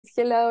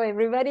Hello,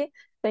 everybody.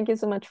 Thank you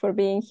so much for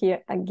being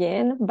here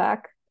again,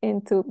 back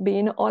into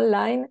being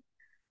online.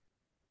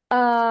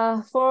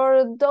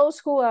 For those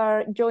who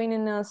are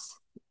joining us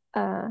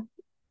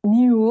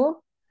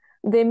new,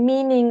 the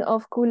meaning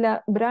of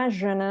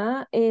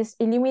Kula-bhrājana is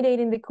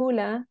illuminating the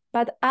Kula,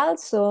 but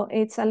also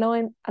it's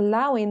allowing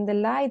the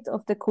light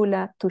of the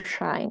Kula to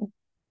shine.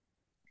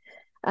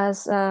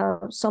 As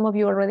some of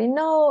you already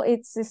know,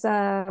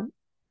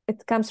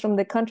 it comes from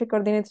the country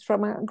coordinators,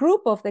 from a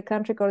group of the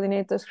country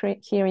coordinators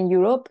here in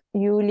Europe: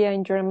 Julia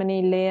in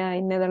Germany, Lea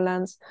in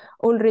Netherlands,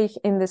 Ulrich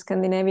in the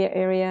Scandinavia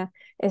area,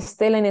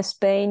 Estela in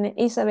Spain,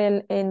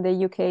 Isabel in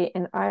the UK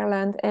and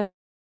Ireland, and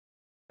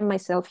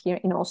myself here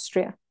in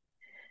Austria.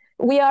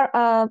 We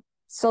are,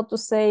 so to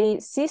say,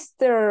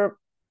 sister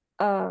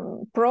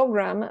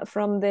program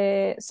from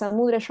the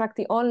Samudra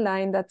Shakti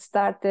Online that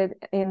started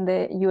in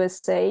the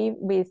USA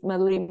with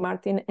Madhuri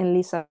Martin and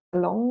Lisa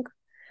Long.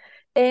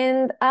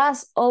 And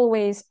as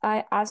always,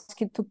 I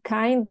ask you to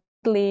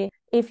kindly,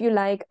 if you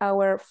like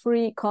our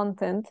free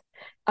content,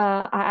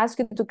 I ask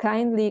you to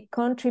kindly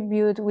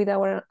contribute with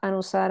our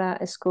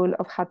Anusara School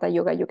of Hatha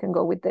Yoga. You can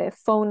go with the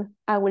phone.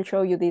 I will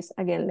show you this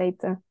again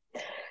later.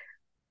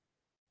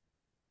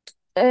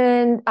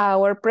 And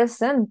our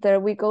presenter,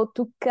 we go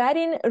to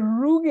Karin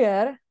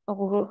Rueger.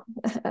 Oh,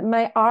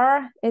 my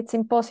R, it's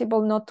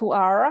impossible not to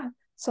R.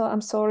 So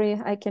I'm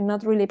sorry, I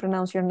cannot really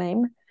pronounce your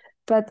name,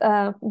 but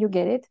you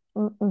get it.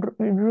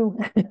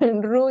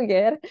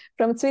 Rueger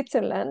from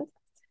Switzerland.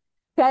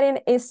 Karin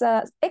is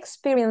an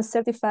experienced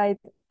certified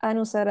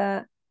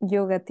Anusara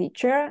yoga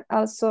teacher,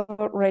 also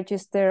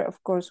registered,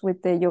 of course,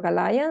 with the Yoga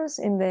Alliance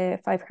in the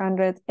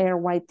 500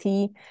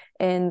 RYT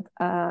and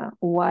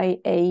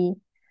YA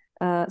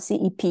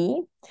CEP.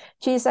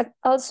 She is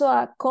also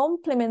a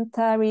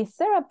complementary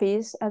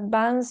therapist,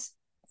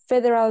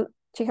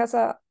 she has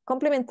a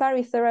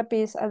complementary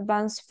therapist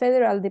advanced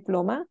federal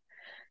diploma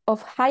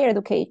of higher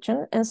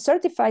education and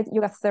certified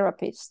yoga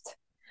therapist.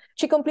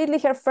 She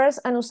completed her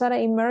first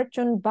Anusara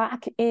immersion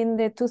back in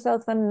the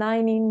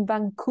 2009 in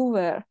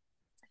Vancouver.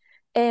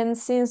 And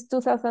since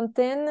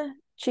 2010,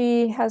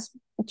 she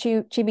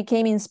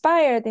became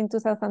inspired in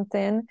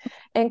 2010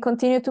 and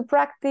continued to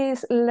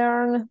practice,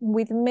 learn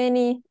with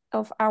many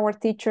of our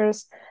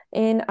teachers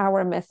in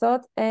our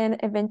method, and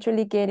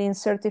eventually getting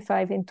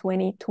certified in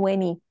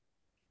 2020.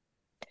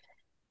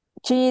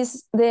 She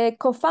is the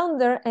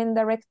co-founder and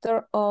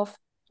director of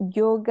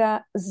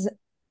Yogasva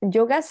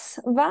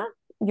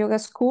Yoga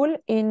School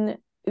in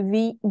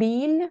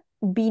Biel,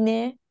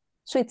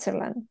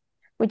 Switzerland,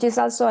 which is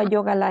also a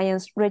Yoga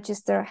Alliance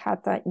registered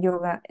Hatha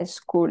Yoga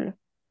School.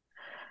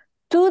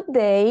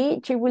 Today,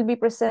 she will be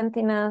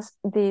presenting us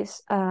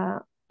this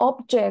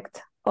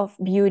object of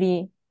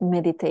beauty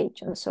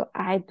meditation. So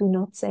I do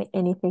not say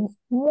anything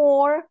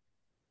more.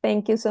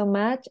 Thank you so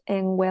much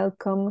and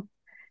welcome,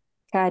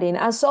 Karin.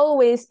 As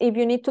always, if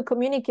you need to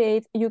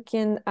communicate, you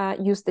can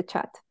use the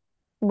chat.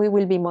 We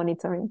will be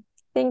monitoring.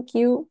 Thank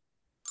you.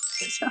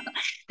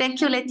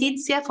 Thank you,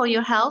 Letizia, for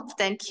your help.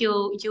 Thank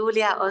you,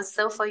 Julia,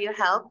 also for your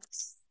help.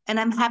 And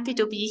I'm happy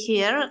to be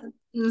here.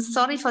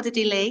 Sorry for the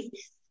delay.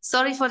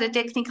 Sorry for the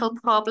technical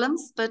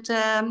problems, but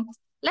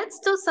let's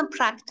do some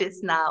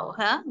practice now.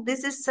 Huh?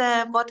 This is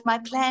what my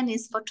plan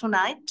is for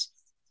tonight.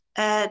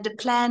 The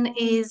plan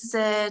is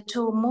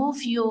to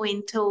move you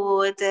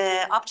into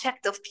the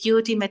object of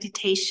beauty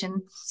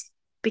meditation,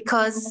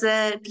 because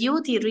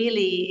beauty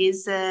really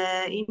is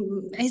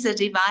a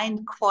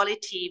divine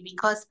quality.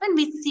 Because when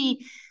we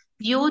see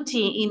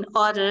beauty in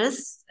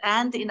others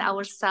and in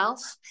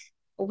ourselves,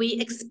 we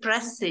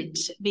express it.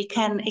 We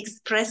can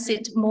express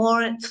it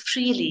more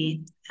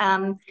freely.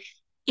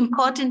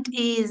 Important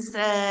is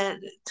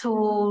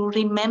to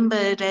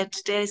remember that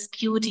there is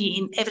beauty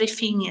in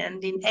everything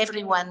and in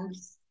everyone,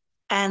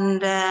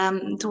 and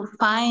to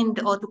find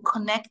or to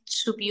connect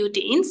to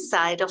beauty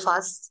inside of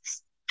us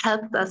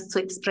helps us to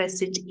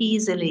express it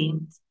easily.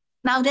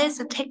 Now, there's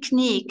a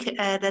technique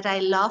that I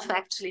love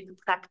actually to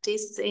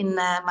practice in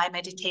my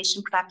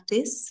meditation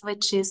practice,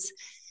 which is,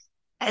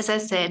 as I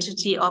said,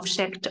 the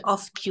object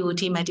of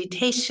beauty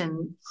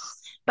meditation.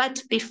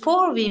 But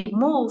before we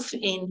move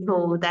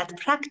into that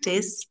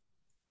practice,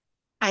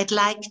 I'd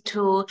like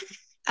to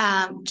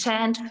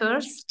chant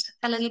first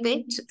a little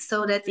bit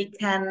so that we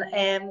can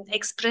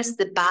express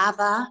the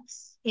bhava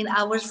in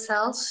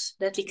ourselves,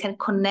 that we can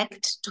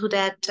connect to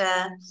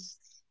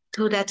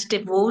that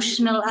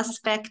devotional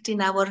aspect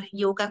in our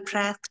yoga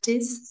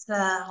practice,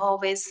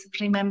 always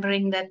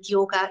remembering that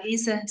yoga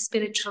is a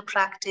spiritual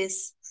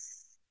practice.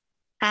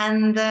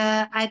 And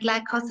I'd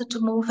like also to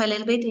move a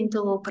little bit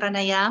into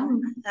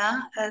pranayama,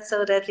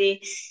 so that we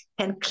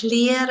can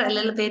clear a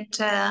little bit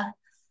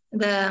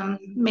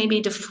maybe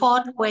the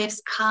thought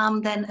waves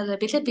calm then a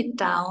little bit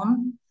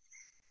down.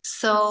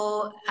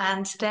 So,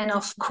 and then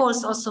of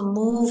course also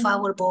move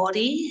our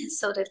body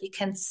so that we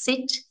can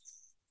sit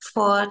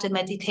for the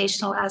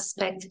meditational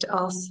aspect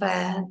of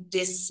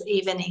this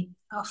evening,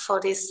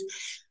 for this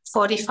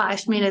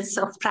 45 minutes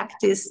of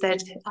practice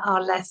that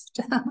are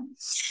left.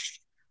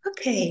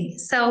 Okay,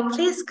 so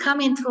please come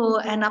into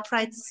an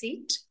upright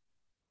seat.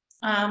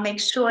 Make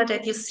sure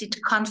that you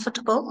sit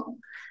comfortable.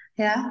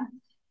 Yeah.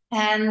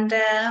 And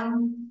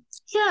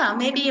yeah,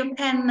 maybe you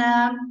can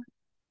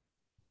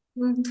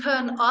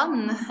turn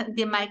on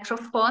the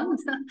microphone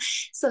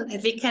so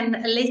that we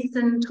can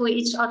listen to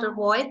each other's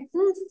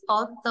voices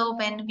also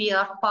when we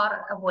are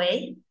far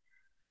away.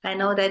 I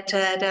know that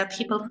there are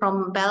people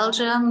from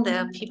Belgium,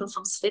 there are people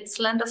from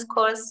Switzerland, of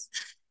course,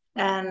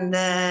 and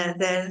there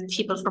are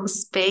people from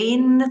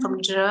Spain,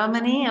 from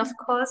Germany, of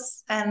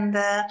course. And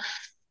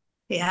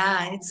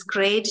yeah, it's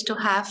great to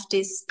have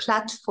this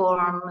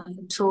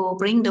platform to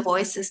bring the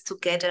voices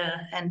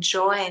together and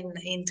join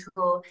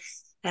into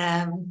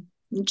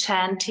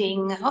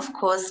chanting. Of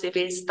course, we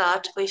will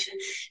start with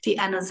the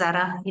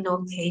Anusara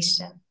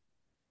invocation.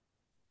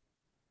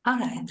 All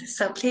right,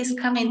 so please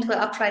come into an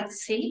upright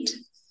seat.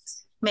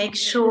 Make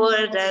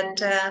sure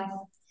that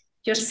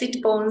your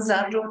sit bones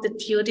are rooted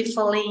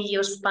beautifully.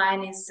 Your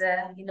spine is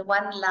in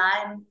one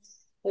line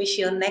with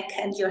your neck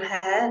and your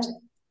head.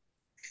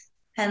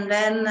 And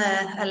then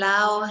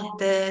allow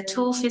the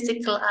two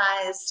physical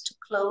eyes to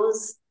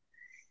close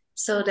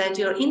so that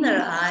your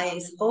inner eye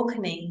is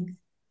opening.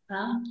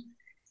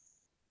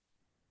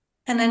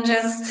 And then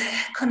just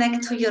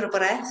connect to your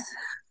breath.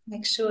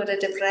 Make sure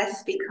that the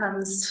breath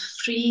becomes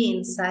free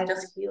inside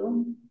of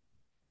you,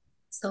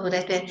 so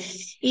that the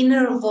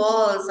inner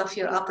walls of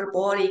your upper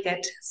body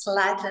get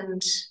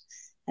flattened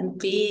and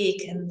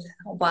big and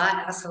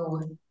wide,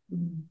 so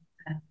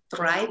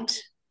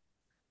bright.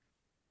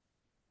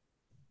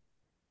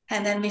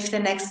 And then with the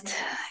next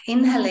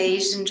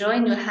inhalation,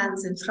 join your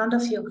hands in front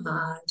of your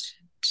heart.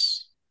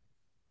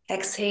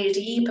 Exhale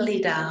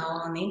deeply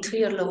down into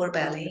your lower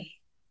belly.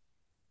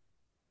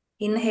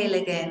 Inhale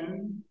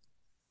again.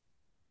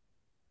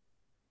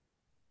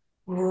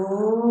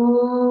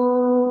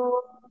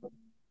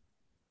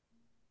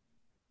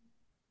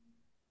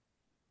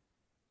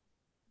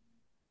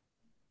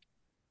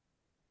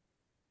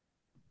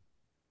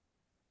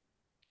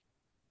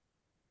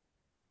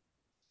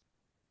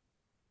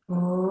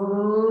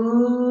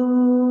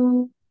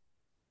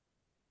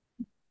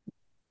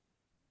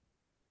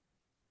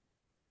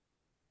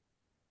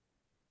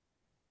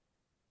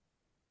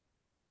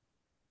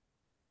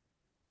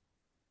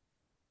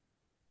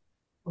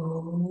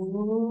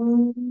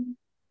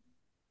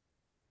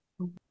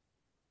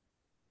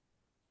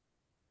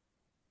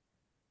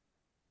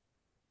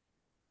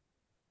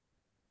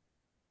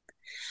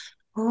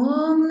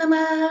 Om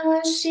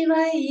Namah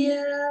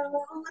Shivaya.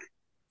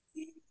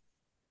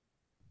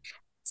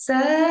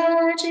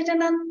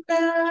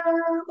 Sachidananda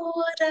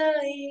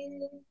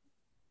Muraya.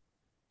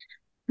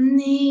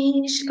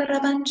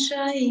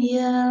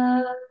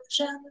 Nishparabanchaya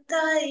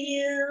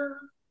Shantaya.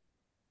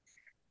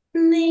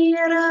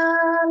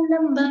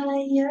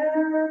 Niralambaya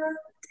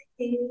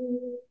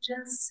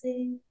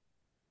Tejase.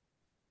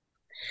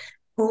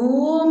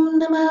 Om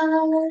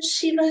Namah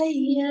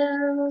Shivaya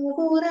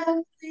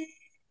Muraya.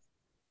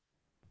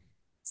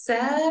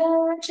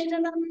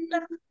 Sachidananda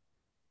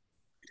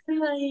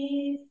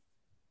Muraya.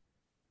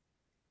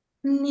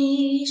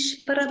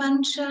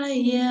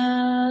 Nishparabanchaya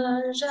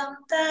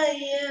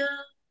Shantaya.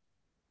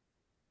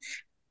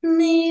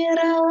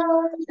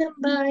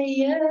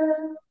 Niralambaya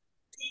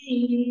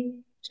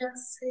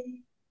Tejase.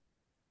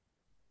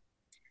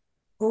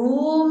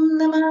 Om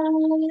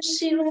Namah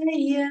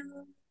Shivaya.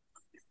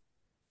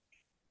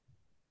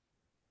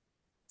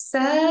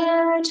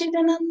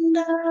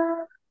 Sachidananda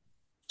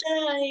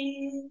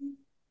Jaya.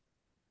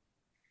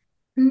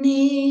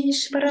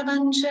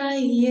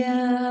 Nishparabanchaya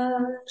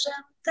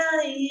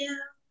Shantaya.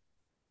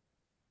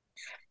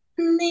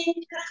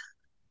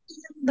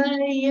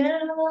 Niralambaya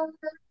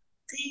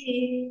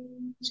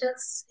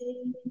Tejase.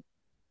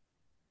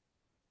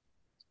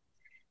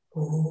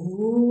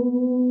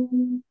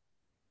 Om.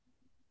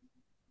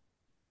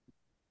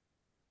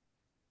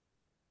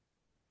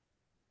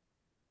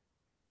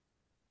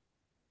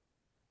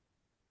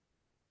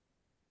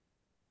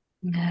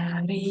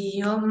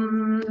 Hari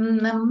Om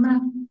Namah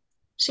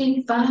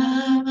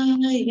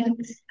Shivaya.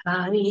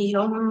 Hari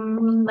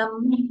Om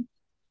Namah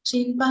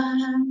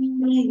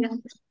Shivaya.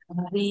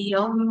 Hari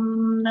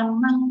Om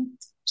Namah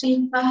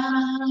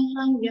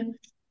Shivaya.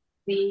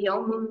 Hari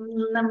Om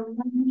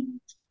Namah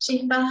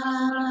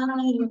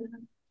Shivaya.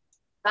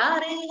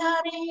 Hari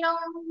Hari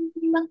Om.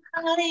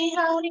 Hari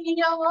Hari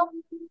Om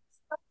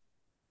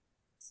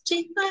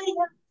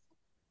Shivaya.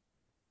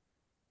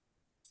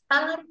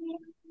 Hari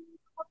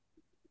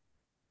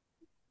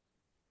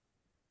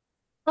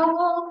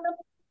Om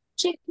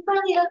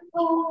Shivaya.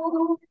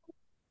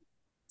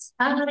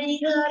 Hari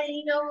Hari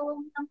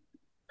Om.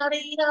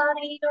 Hari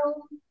Hari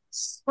Om.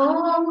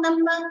 Om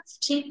Namah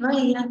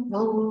Shivaya.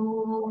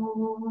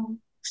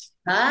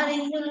 Hari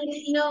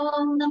Hari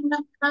Om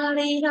Namah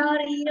Hari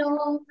Hari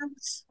Om.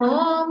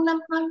 Om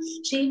Namah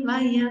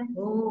Shivaya.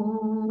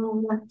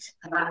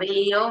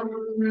 Hari Om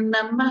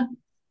Namah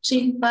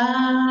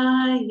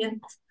Shivaya.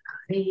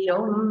 Hari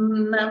Om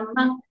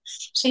Namah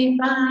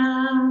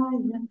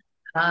Shivaya.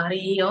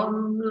 Hari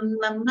Om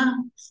Namah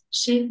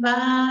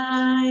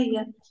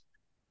Shivaya.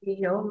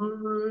 Om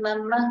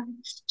Namah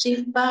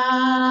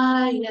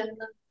Shivaya.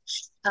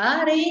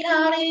 Hari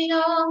Hari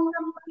Om,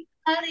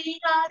 Hari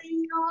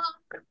Hari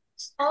Om,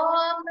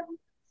 Om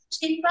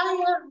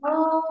Shivaya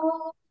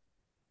Om,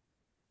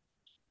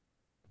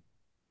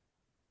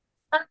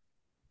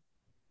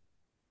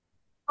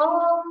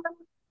 Om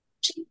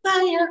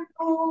Shivaya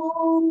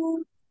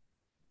Om,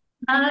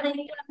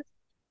 Hari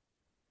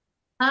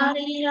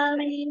Hari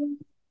Hari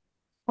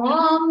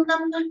Om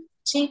Namah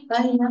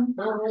Shivaya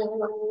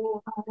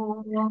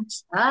Om,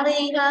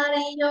 Hari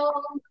Hari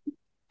Om,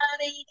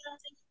 Hari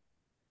Hari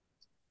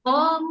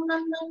Om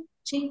Namah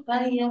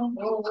Shivaya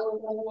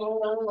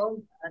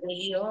Om,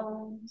 Hari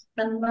Om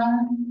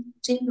Namah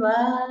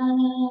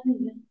Shivaya,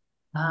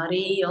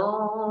 Hari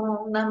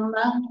Om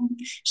Namah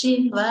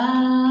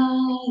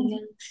Shivaya,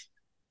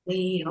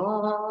 Hari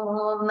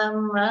Om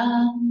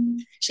Namah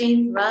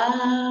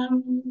Shivaya,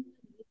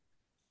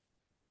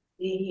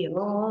 Hari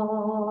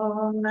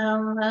Om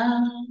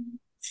Namah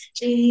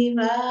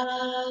Shivaya.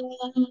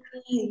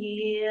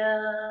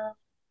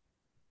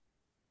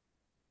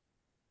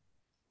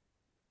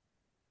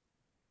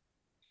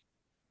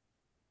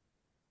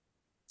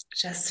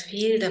 Just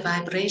feel the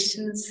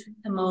vibrations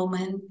a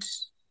moment.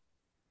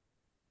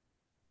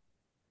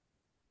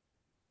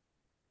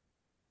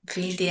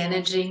 Feel the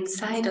energy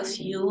inside of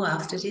you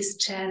after this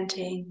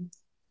chanting.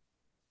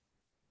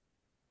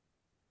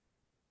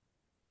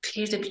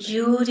 Feel the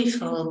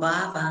beautiful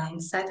bhava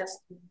inside of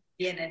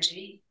the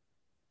energy.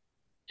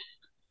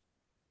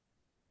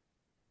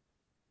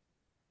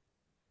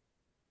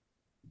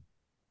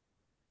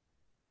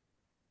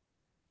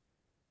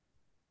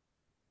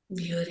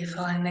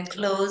 Beautiful. And then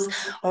close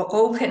or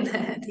open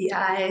the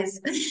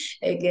eyes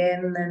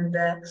again. And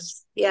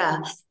yeah,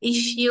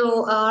 if you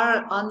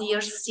are on your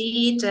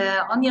seat,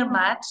 on your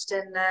mat,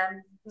 then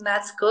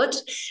that's good.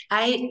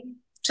 I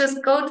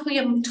just go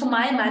to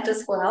my mat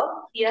as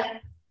well. Yeah.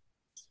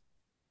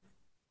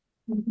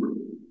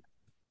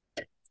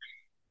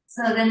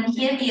 So then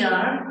here we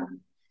are.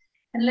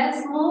 And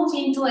let's move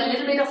into a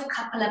little bit of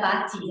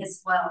Kapalabhati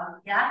as well,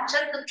 yeah?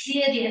 Just to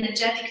clear the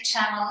energetic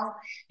channel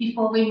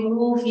before we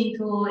move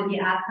into the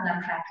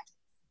asana practice,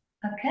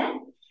 okay?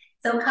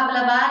 So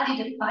Kapalabhati,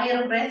 the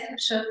fire breath,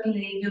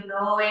 certainly you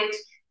know it.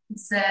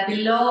 It's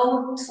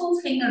below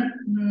 2-finger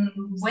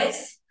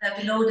width,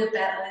 below the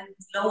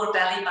lower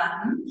belly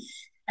button.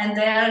 And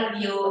there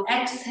you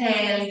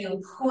exhale,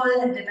 you pull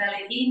the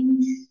belly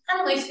in,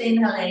 and with the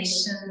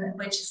inhalation,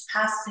 which is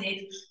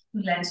passive,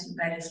 you let the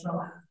belly flow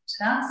out.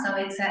 So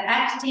it's an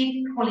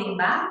active pulling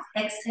back,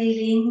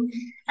 exhaling,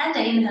 and the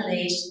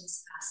inhalation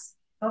is passive.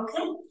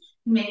 Okay?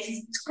 Make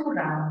it 2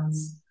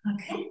 rounds.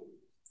 Okay?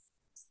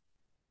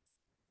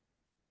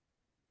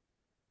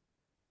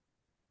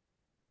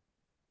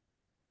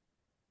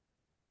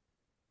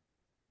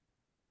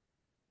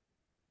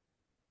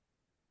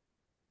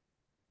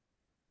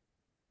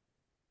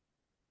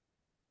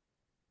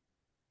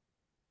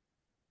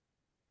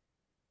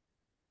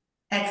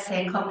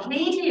 Exhale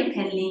completely. You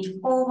can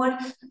lean forward,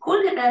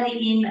 pull the belly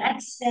in,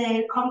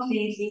 exhale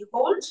completely,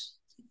 hold,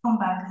 come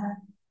back.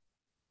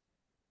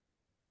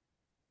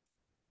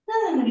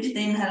 And with the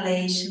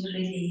inhalation,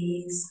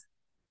 release.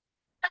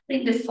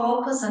 Bring the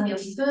focus on your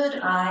third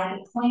eye,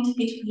 the point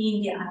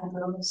between the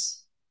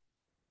eyebrows.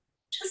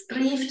 Just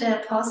breathe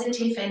the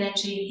positive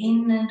energy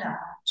in and out.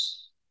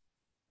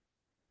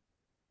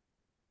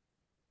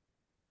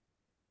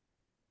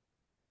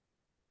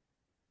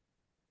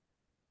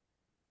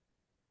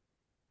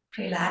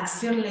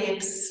 Relax your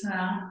lips,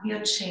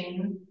 your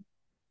chin.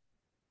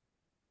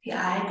 The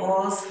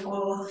eyeballs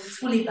fall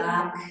fully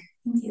back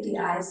into the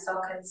eye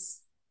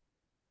sockets.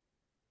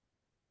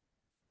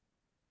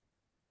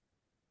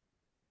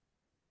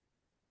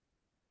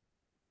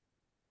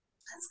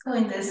 Let's go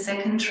in the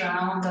second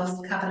round of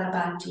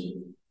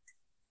Kapalabhati.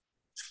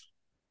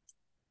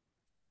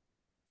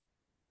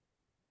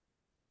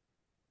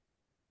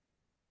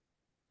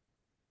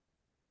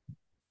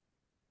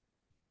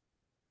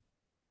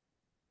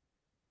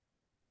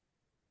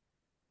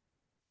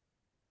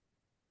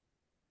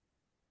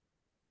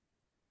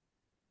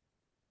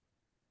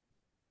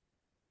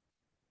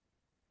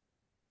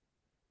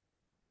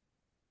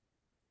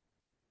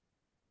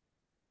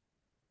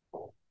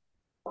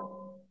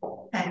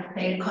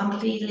 Exhale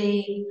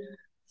completely.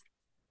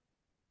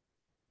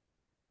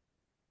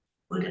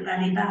 Pull the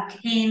belly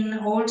back in,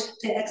 hold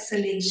the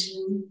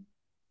exhalation.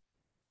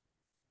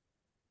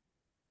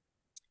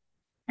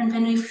 And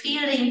when we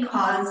feel the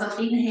impulse of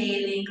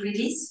inhaling,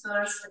 release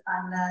first the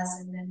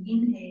bandhas and then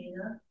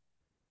inhale.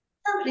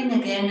 And bring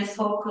again the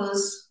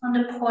focus on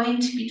the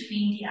point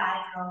between the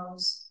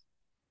eyebrows.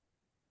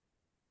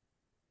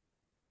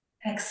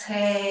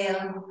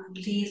 Exhale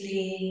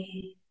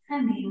completely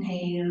and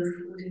inhale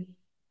fully.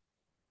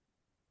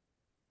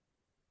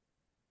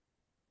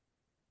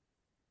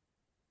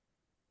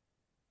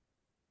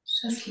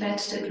 Just let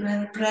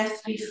the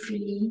breath be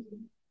free.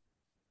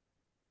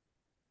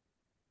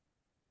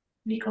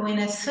 We go in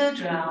a third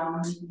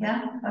round,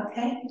 yeah?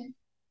 Okay?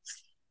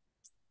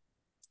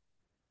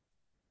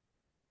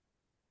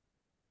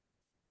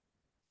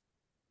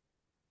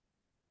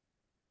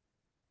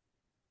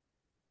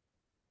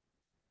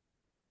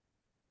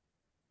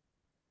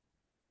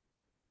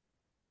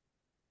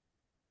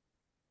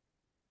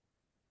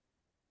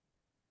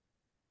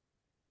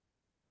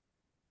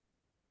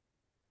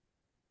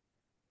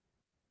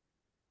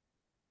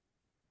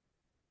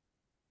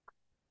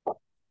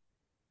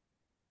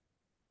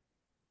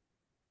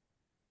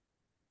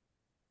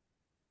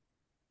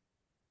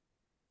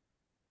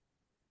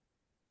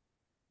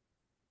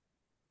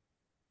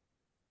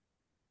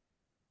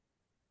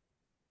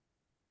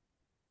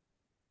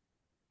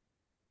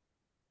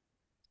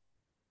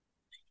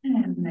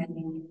 And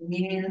then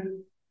inhale.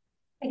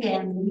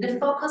 Again, the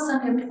focus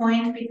on your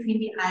point between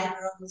the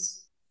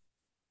eyebrows.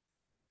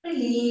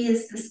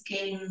 Release the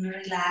skin,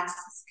 relax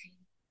the skin.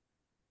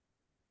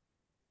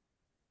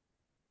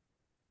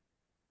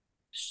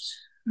 Just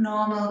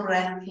normal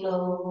breath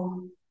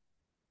flow.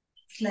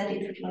 Just let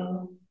it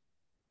flow.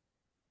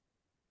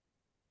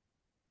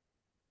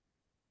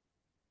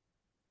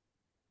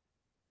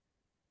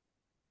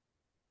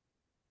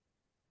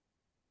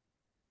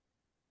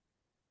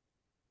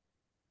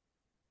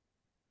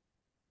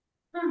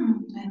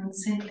 And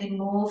simply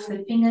move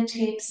the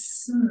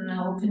fingertips,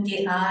 open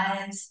the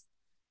eyes,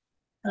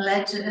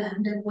 let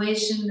the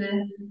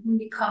vision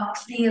become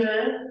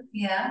clearer,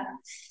 yeah.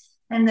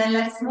 And then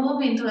let's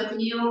move into a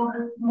few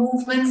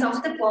movements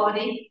of the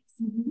body.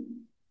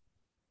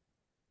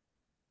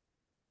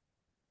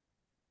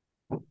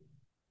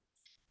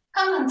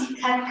 Come on to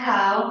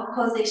cat-cow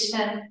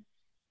position.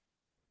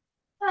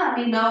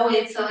 We know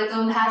it, so I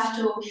don't have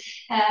to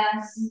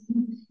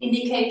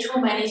indicate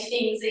too many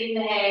things.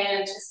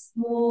 Inhale, just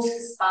move the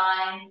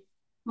spine,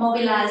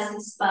 mobilize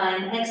the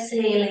spine,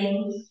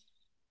 exhaling.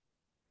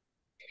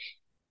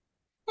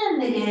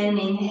 And again,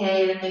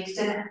 inhale, make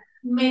the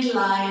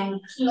midline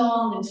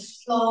long and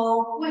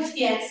slow with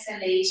the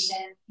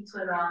exhalation into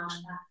a round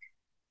back.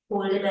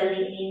 Pull the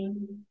belly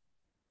in.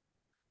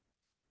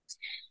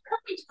 Come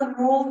into the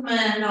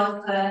movement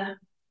of a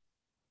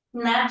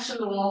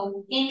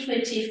natural,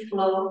 intuitive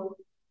flow.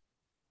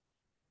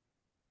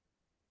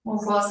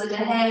 Move also the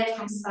head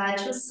from side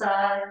to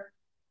side.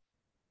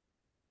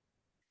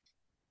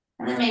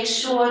 And then make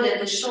sure that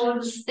the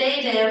shoulders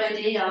stay there where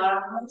they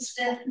are. Move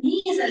the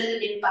knees a little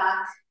bit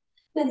back.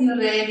 When you're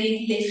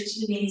ready, lift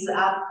your knees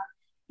up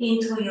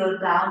into your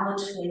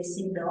downward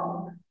facing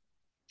dog.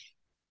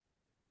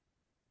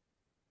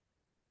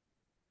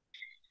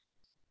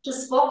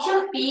 Just walk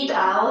your feet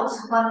out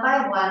one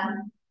by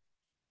one,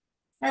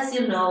 as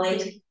you know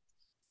it.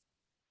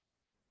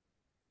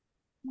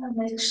 And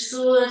make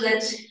sure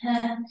that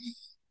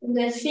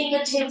the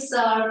fingertips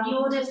are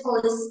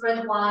beautifully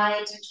spread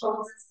wide, the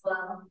toes as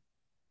well.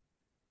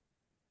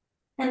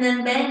 And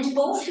then bend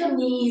both your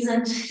knees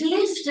and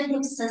lift the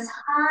hips as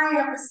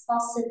high up as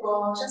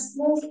possible. Just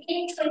move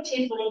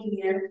intuitively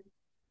here.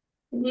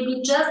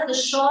 Maybe just a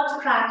short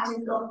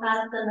practice of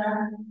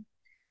asana.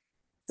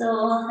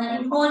 So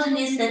important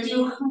is that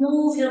you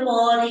move your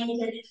body,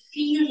 that you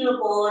feel your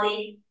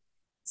body,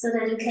 so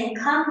that you can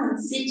come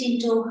and sit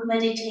into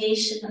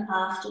meditation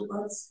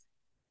afterwards.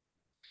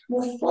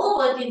 Move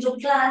forward into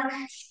plank.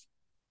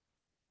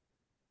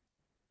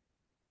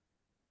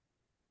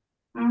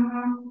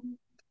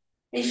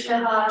 Lift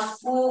your heart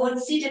forward,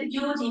 see the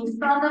beauty in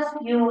front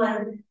of you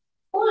and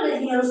pull the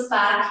heels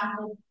back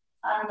into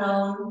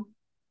unknown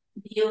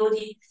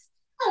beauty.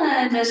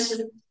 And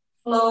just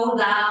flow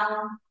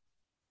down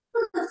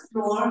to the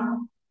floor.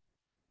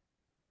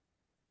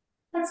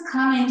 Let's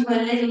come into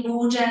a little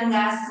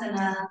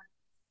bhujangasana,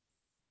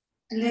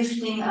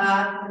 lifting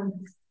up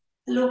and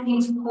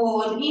looking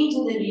forward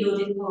into the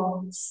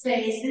beautiful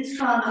space in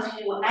front of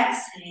you.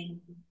 Exhale.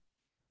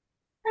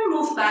 And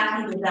move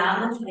back into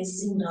downward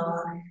facing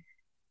dog.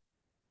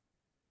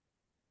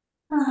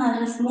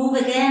 Just move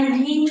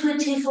again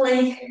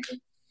intuitively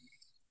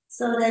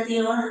so that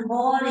your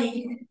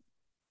body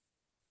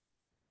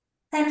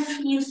can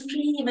feel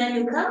free when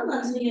you come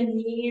onto your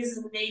knees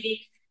and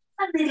maybe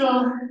a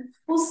little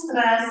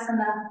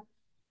Ustrasana.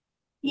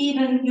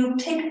 Even you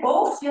take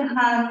both your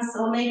hands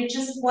or maybe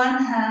just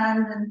one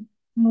hand and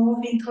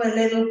move into a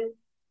little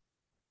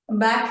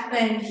back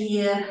bend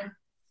here.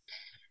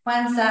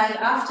 One side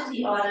after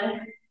the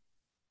other.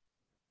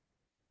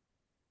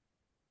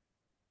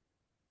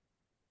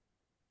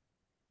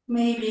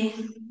 Maybe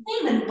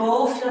even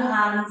both your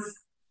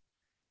hands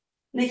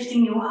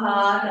lifting your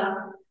heart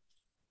up,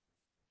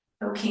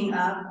 looking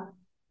up.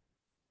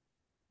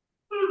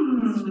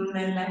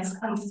 And let's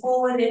come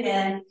forward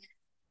again.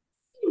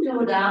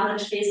 Into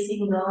downward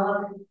facing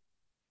dog.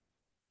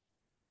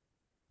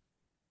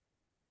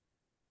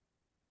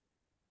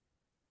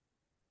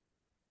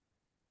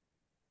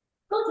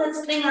 Good,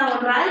 let's bring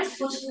our right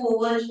foot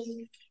forward.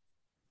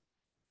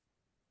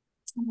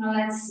 Now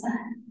let's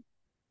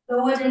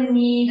lower the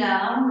knee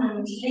down and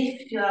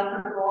lift your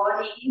upper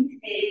body.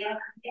 Inhale,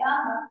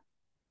 yeah.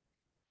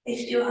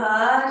 Lift your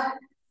heart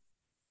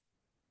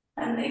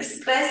and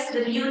express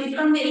the beauty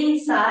from the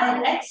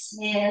inside.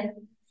 Exhale.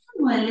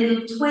 A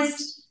little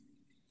twist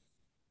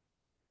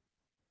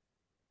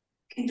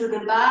into the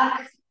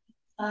back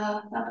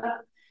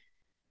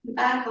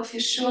of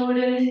your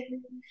shoulder.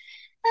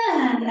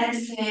 And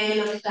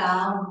exhale, look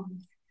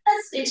down.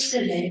 And switch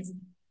the legs.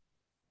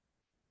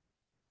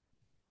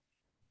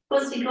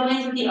 First, we go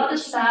into the other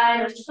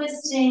side of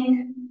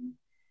twisting.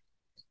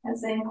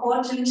 That's an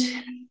important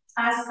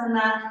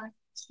asana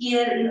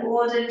here in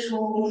order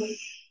to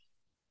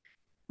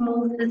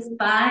move the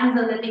spine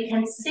so that we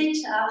can sit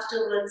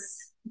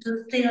afterwards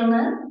to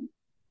stillness.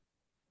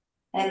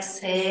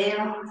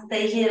 Exhale,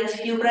 stay here a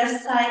few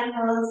breath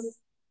cycles.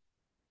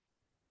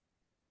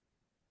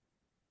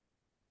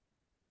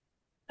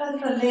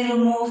 Just a little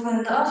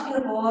movement of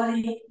your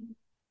body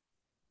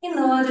in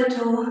order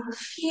to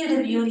feel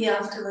the beauty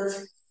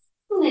afterwards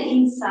from the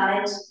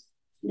inside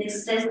and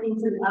extending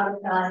to the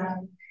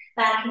outside.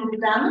 Back into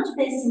downward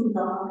facing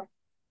dog.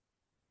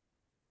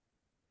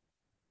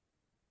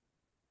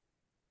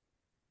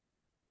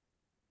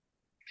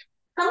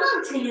 Come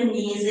onto your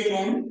knees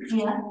again.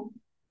 Yeah. You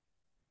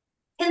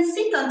can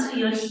sit onto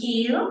your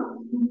heel.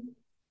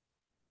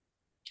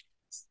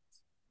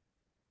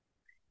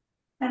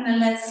 And then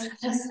let's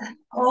just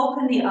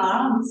open the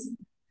arms.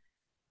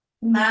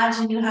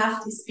 Imagine you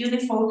have these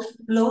beautiful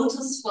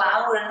lotus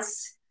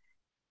flowers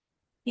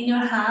in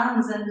your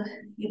hands and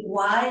you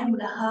widen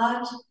the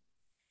heart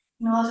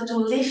in order to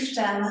lift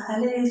them a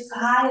little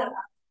higher up.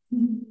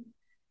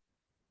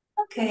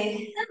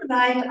 Okay, and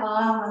right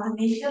arm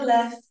underneath your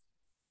left.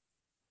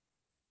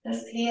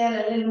 Just here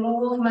a little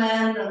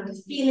movement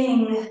and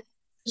feeling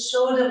the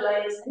shoulder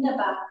blades in the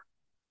back.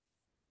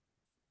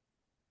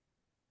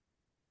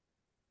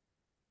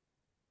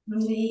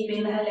 Deep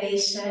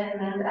inhalation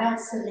and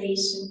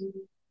exhalation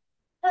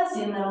as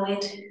you know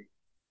it.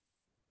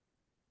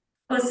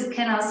 Of course, you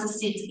can also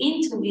sit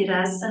into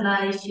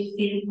Virasana if you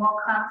feel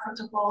more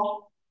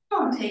comfortable.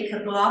 Or take a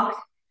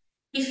block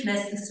if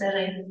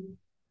necessary.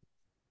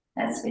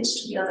 Let's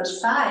switch to the other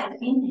side.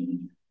 Inhale.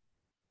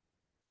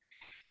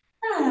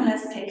 And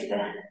let's take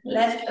the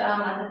left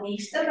arm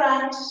underneath the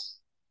right.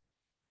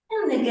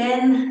 And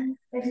again,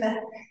 with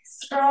a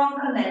strong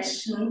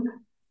connection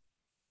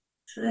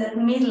to the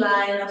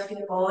midline of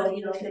your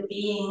body, of your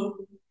being,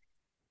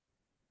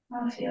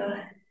 of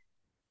your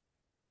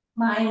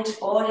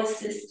mind-body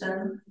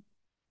system.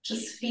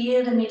 Just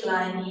feel the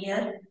midline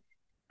here,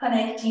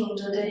 connecting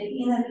to the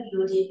inner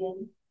beauty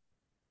again.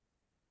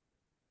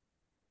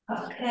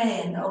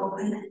 Okay, and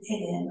open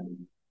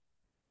again.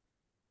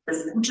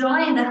 Just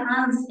join the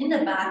hands in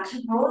the back,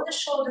 roll the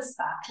shoulders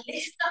back,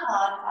 lift the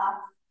heart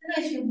up.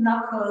 And if your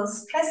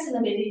knuckles, press a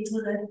little bit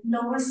into the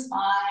lower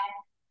spine,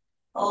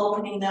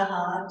 opening the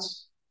heart.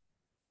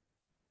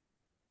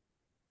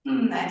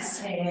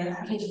 Exhale,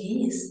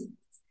 release.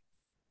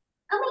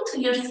 Coming to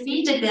your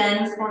feet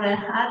again for a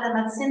Ardha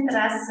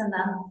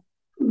Matsyendrasana.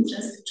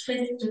 Just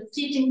twist the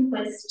seating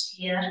twist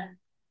here.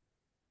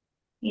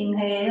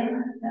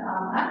 Inhale, the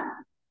arm up.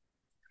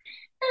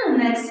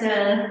 And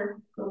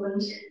exhale,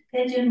 good.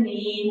 Get your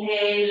knee,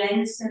 inhale,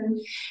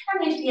 lengthen. And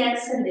with the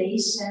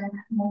exhalation,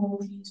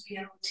 move into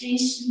your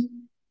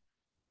rotation.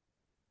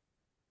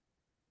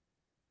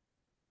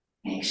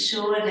 Make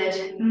sure that,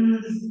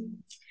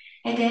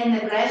 again,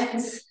 the breath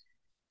is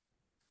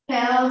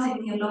felt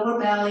in your lower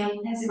belly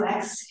as you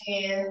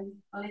exhale.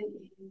 And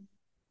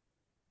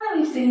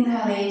with the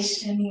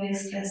inhalation, you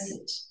express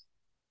it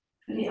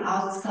to the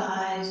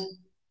outside.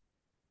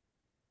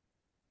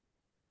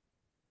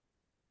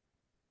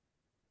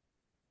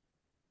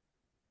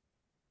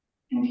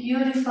 And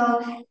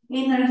beautiful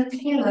inner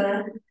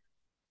pillar,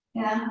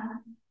 yeah,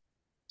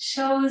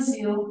 shows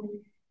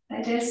you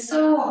that there's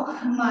so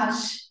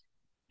much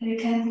that you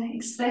can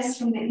express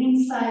from the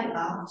inside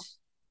out.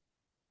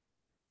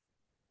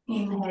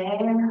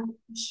 Inhale,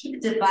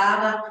 keep the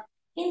bhava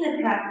in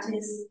the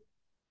practice.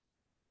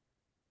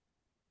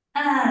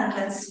 And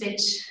let's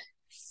switch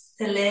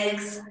the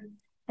legs.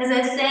 As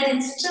I said,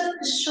 it's just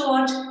a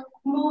short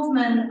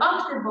movement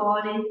of the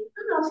body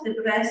and of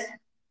the breath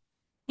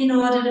in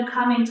order to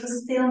come into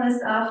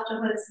stillness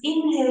afterwards.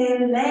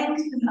 Inhale,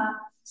 lengthen up.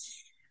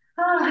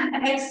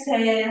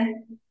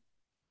 Exhale,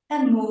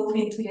 and move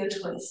into your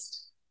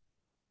twist.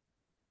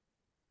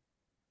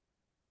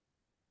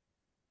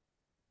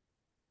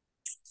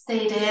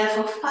 Stay there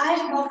for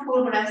 5 more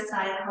full breath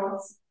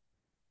cycles.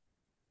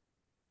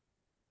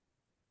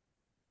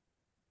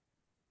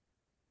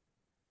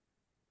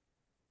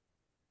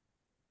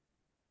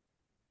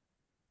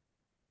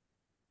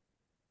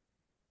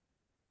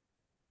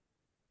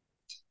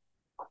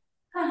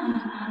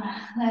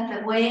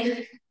 Let the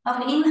wave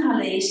of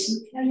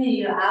inhalation carry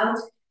you out.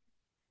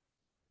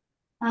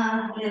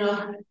 A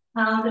little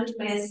counter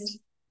twist.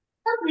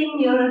 And bring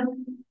your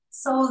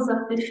soles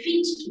of the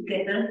feet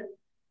together.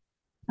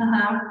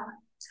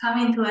 Come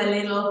into a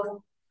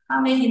little,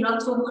 maybe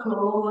not too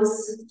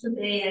close.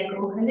 Today I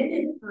go a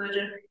little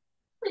further.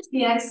 With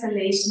the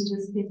exhalation,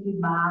 just simply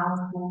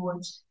bow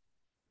forward.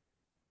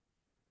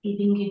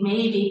 Giving you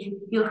maybe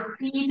your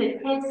feet a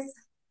kiss.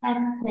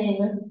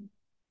 Exhale.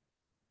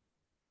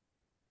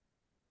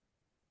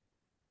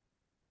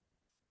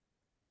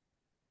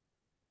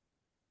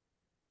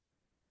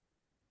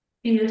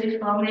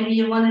 Beautiful. Maybe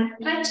you want to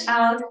stretch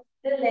out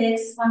the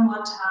legs one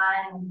more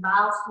time and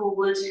bow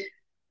forward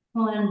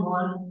more and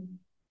more.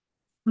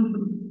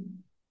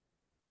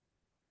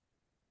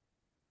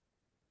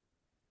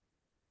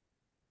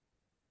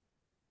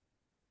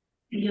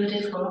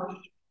 Beautiful.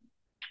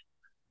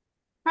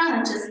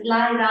 And just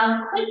lie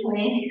down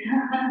quickly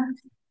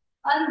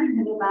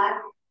on the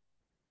back.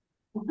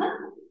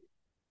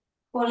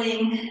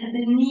 Pulling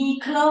the knee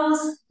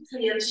close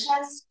to your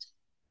chest.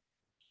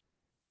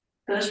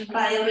 First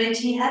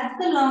priority at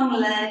the long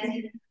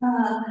leg.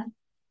 And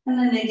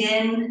then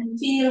again,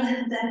 feel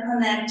the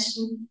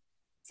connection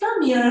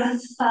from your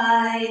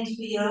thigh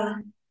to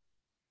your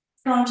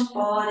front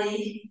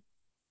body,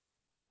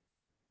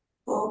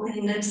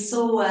 opening them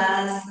so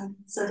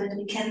that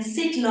we can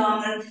sit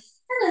longer,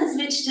 and then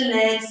switch the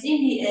legs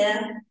in the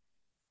air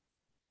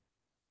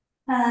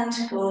and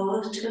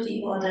go to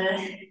the other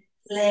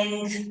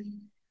length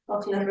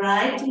of your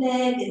right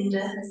leg in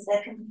the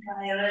second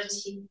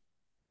priority,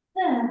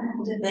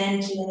 and the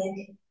bent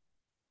leg.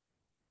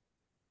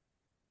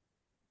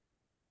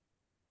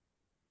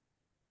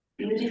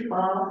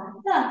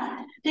 Beautiful.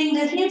 Yeah, bring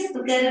the hips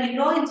together. We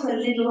go into a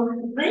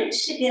little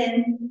bridge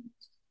again.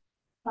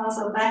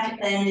 Also back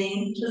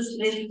bending, just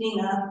lifting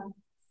up.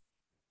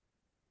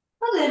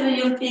 Whatever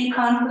you feel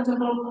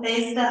comfortable,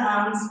 place the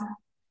arms.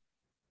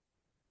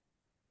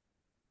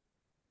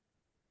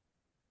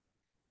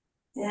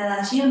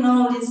 Yeah, you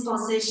know this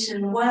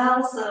position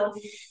well, so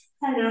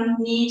I don't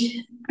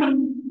need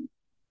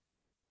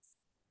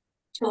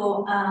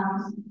to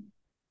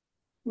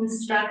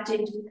instruct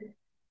it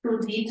too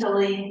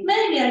detailedly.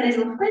 Maybe a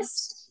little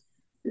twist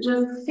to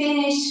just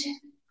finish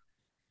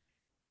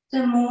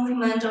the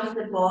movement of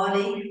the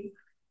body.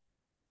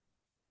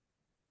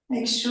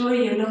 Make sure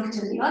you look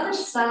to the other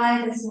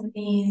side as you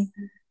lean.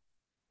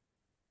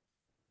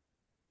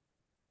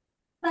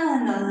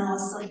 And then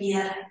also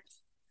here,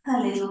 a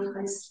little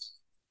twist.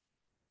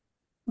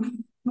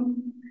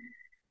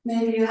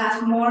 Maybe you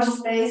have more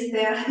space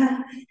there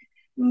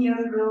in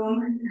your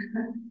room.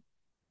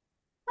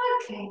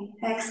 Okay,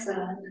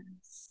 excellent.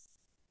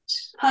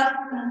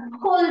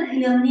 Hold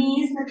your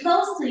knees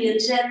close to your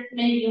chest.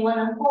 Maybe you want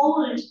to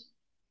hold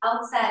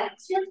outside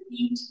your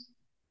feet.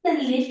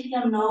 Then lift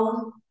your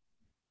nose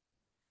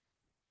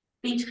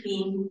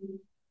between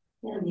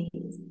your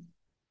knees.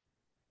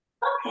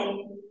 Okay,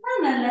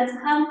 and then let's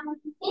come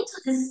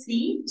into the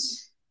seat.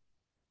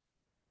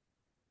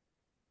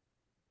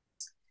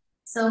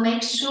 So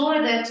make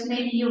sure that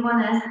maybe you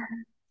want to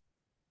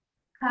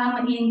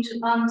come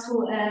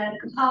onto a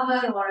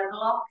cover or a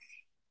block.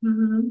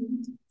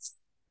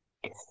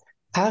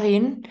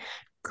 Karin,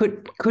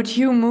 could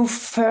you move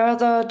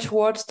further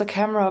towards the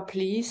camera,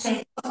 please?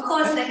 Okay. Of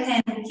course I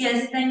can.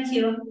 Yes, thank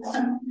you.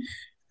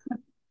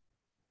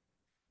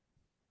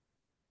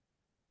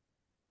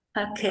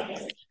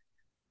 Okay,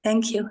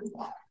 thank you.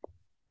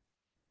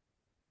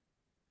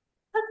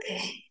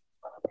 Okay.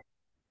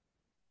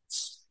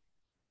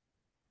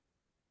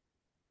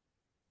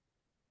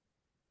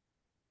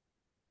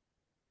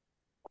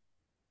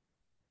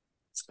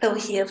 So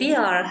here we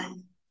are,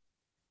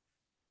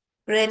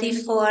 ready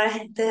for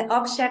the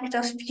object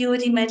of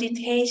beauty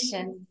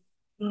meditation.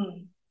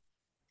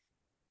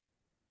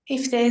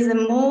 If there is a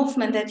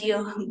movement that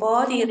your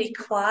body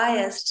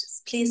requires,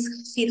 just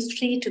please feel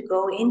free to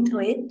go into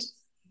it.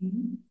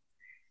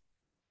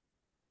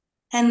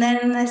 And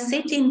then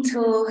sit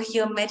into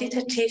your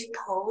meditative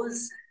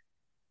pose.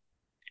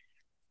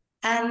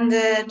 And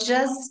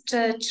just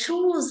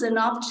choose an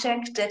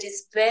object that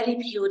is very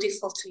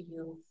beautiful to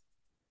you.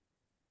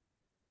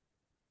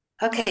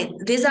 Okay,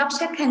 this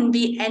object can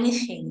be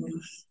anything.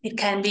 It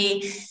can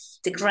be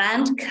the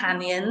Grand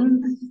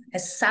Canyon, a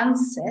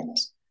sunset,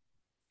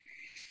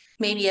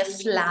 maybe a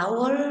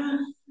flower,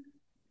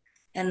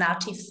 an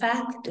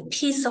artifact, a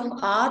piece of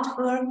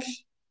artwork,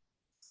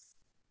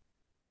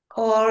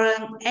 or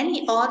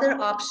any other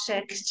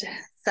object,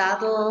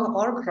 subtle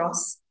or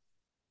gross.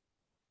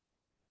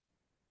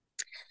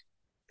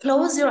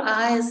 Close your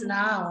eyes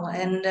now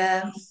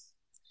and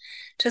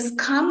just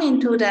come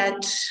into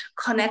that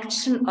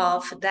connection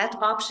of that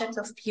object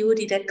of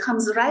beauty that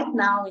comes right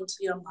now into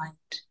your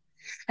mind.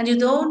 And you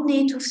don't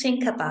need to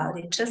think about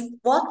it. Just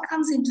what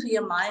comes into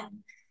your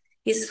mind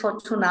is for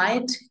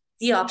tonight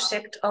the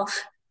object of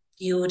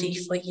beauty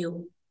for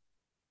you.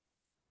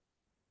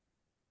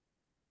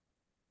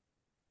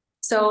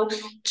 So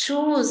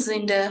choose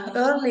in the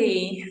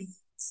early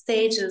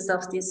stages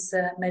of this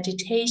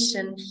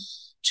meditation,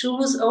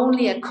 choose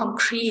only a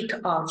concrete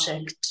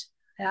object.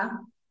 Yeah.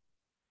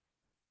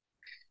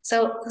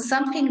 So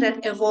something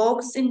that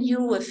evokes in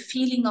you a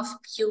feeling of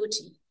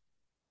beauty.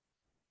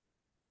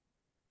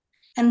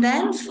 And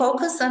then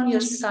focus on your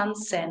sun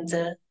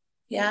center,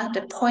 yeah,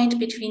 the point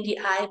between the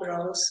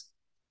eyebrows.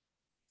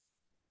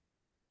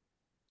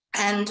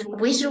 And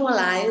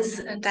visualize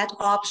that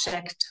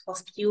object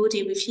of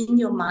beauty within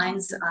your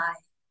mind's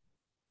eye.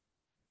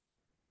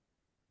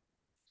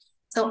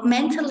 So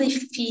mentally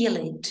feel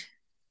it.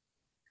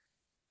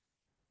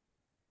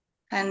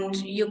 And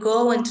you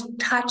go and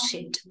touch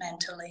it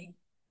mentally.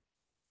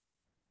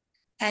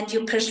 And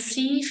you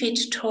perceive it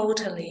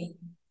totally.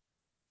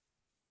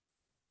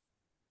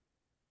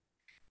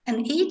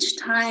 And each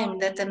time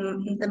that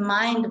the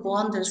mind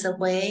wanders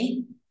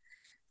away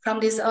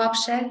from this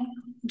object,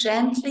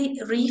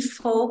 gently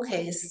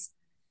refocus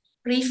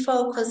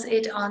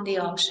it on the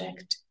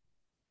object.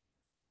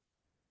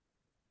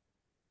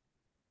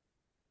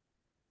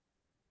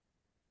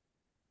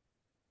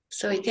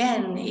 So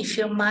again, if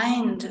your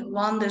mind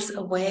wanders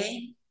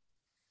away,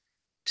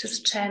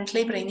 just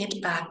gently bring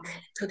it back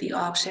to the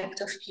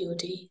object of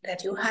beauty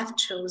that you have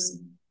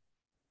chosen.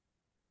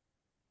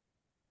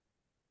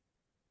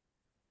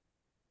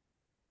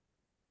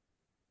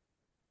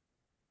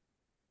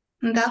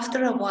 And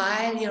after a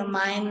while, your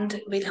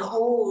mind will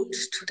hold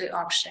to the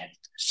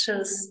object,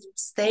 just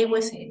stay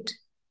with it.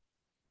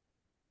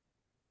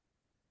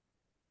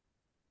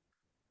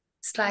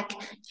 It's like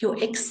you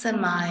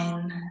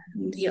examine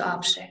the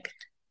object.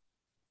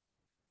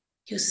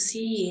 You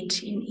see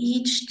it in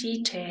each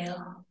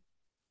detail.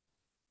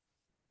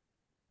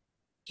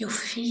 You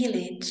feel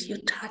it, you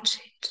touch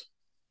it.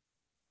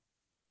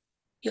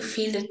 You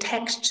feel the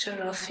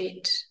texture of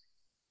it.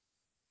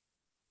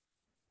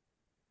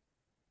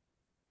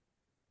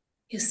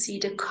 You see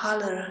the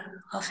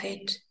color of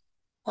it.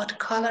 What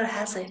color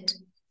has it?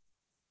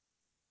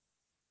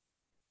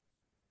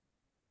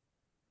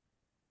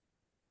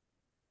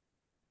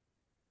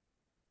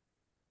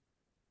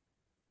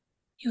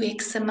 You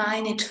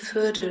examine it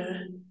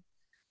further.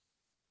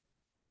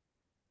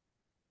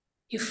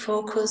 You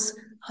focus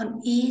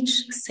on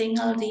each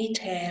single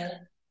detail,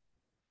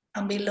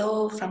 from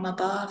below, from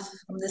above,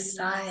 from the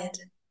side.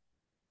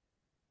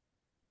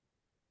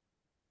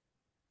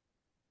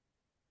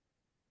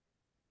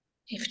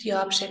 If the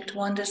object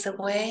wanders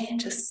away,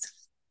 just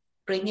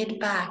bring it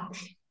back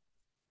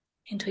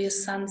into your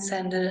sun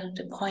center,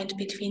 the point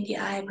between the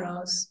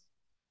eyebrows.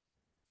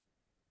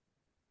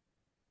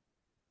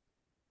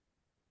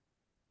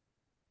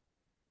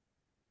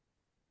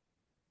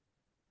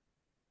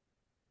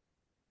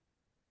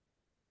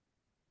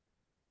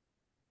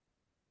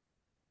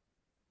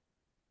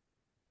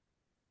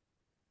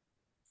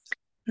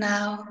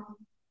 Now,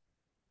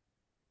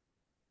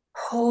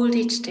 hold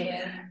it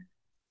there.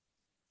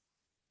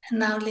 And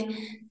now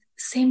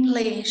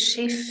simply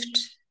shift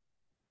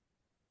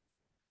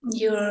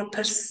your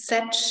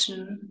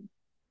perception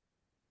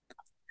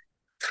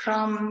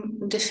from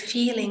the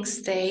feeling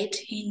state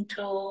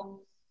into,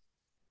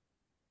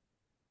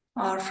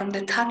 or from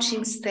the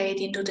touching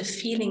state into the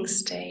feeling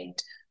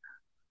state.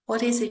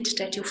 What is it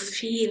that you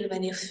feel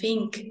when you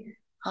think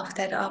of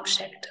that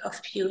object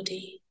of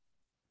beauty?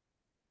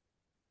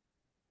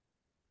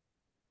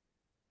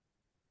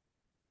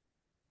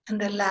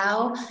 And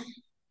allow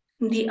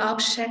the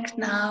object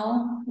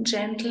now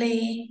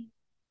gently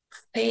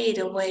fade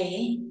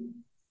away.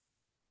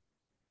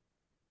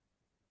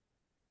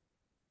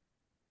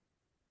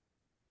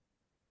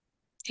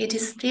 It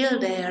is still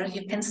there,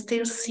 you can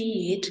still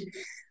see it,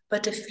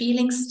 but the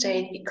feeling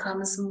state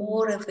becomes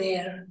more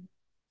aware.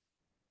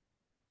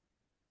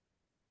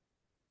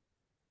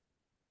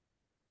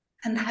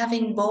 And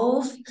having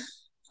both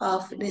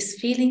of this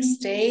feeling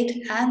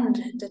state and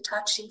the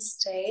touching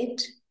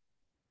state,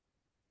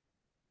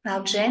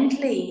 now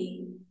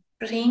gently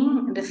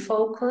bring the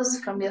focus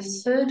from your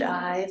third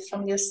eye,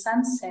 from your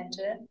sun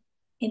center,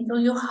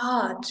 into your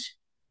heart.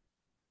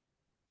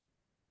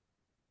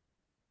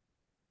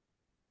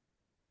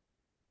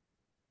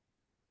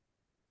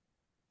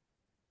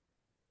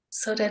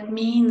 So that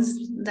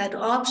means that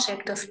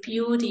object of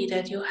beauty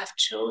that you have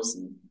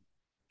chosen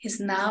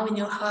is now in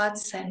your heart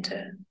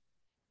center.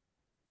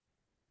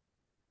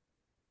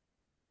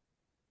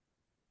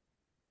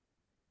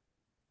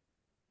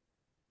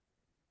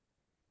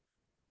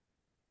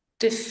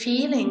 The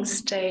feeling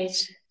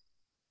state,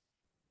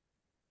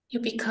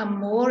 you become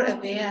more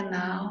aware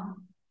now,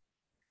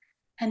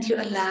 and you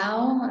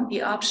allow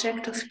the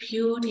object of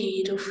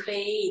beauty to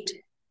fade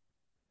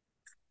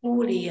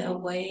fully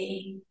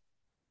away.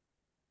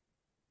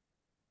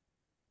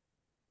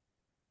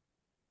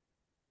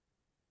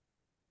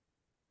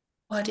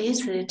 What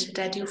is it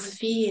that you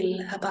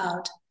feel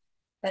about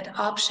that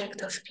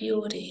object of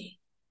beauty?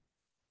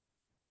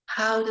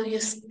 How do you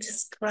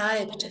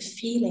describe the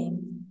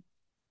feeling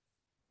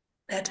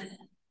that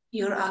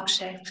your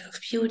object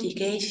of beauty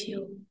gives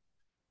you?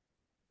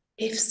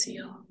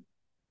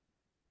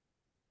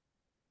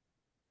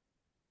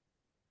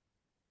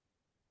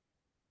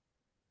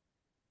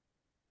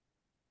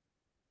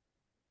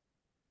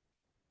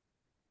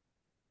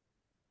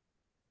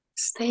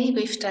 Stay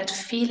with that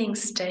feeling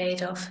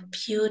state of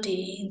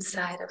beauty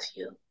inside of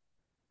you.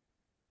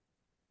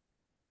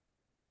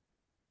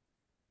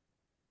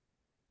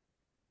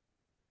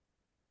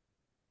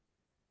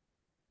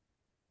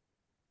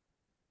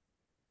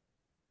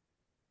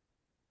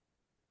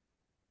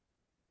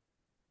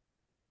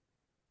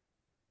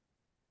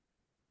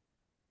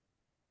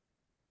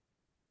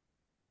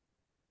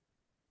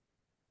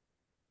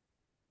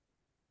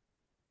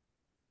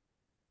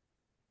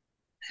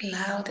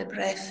 Allow the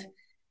breath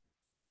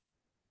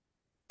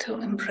to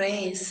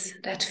embrace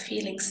that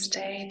feeling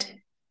state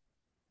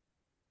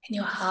in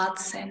your heart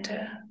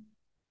center.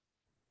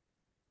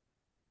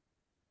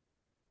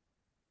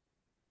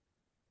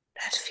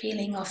 That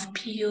feeling of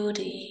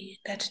beauty,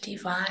 that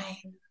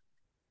divine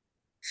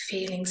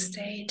feeling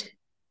state.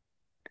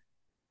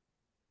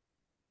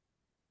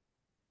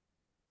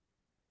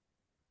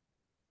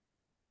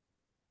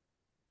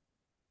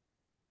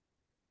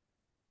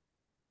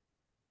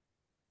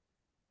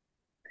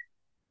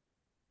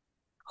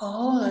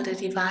 All the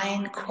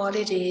divine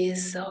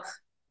qualities of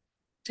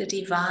the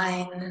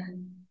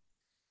divine,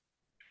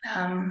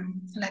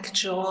 like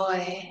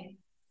joy,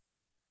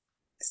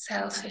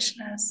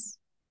 selfishness,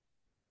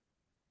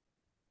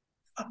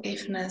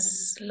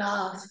 forgiveness,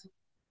 love,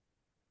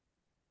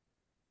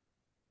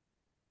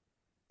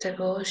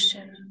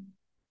 devotion.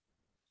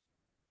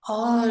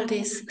 All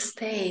these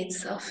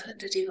states of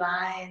the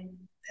divine,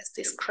 as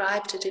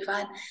described, the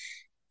divine,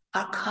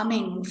 are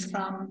coming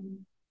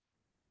from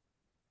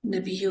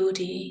the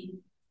beauty.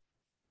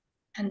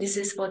 And this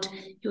is what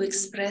you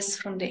express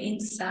from the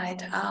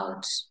inside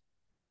out.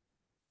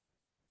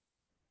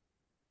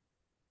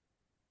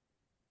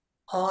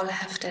 All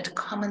have that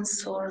common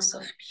source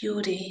of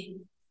beauty.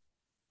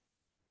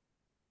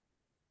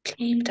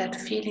 Keep that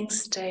feeling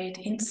state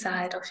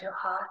inside of your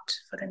heart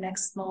for the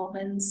next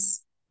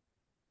moments.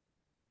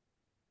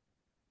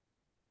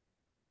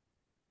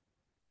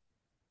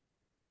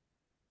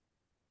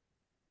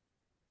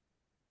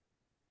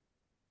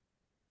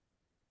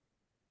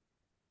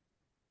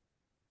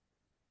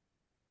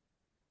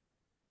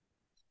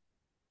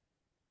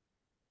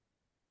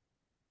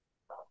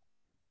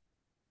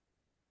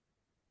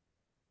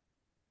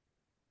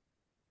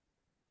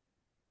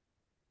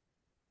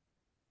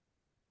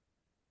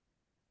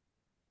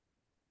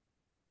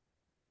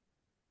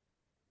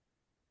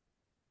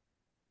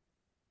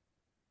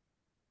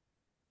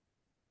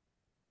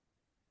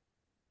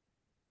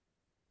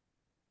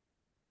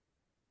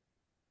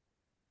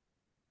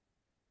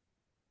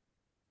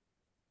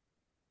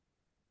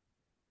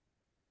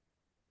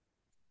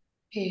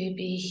 We will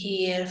be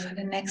here for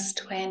the next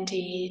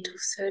 20 to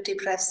 30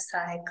 breath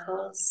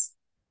cycles.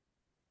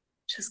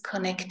 Just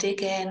connect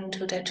again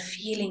to that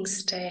feeling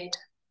state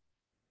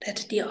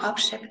that the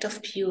object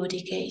of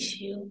beauty gave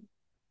you.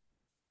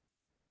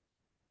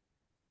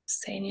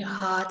 Stay in your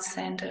heart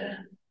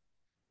center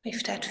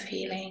with that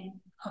feeling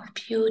of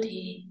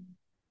beauty.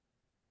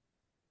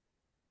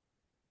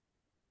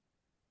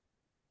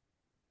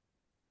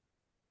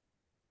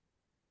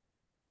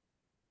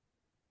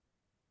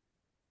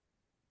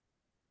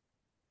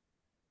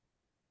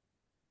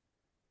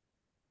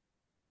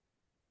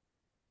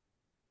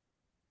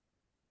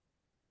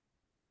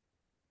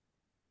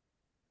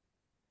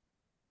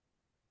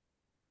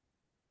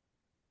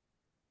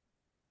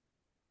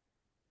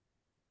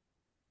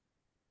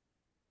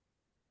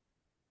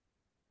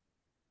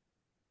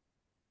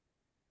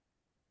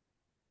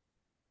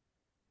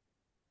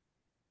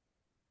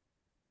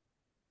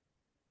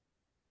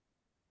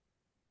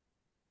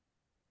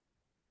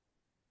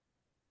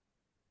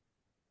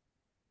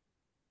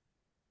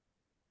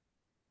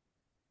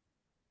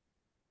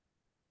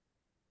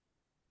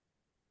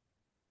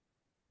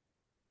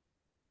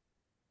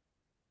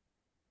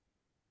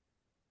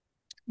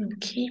 And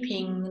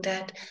keeping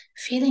that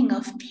feeling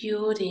of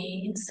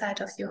beauty inside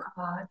of your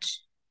heart.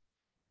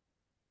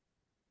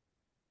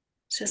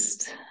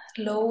 Just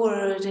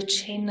lower the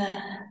chin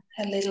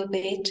a little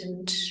bit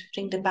and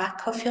bring the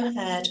back of your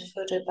head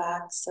further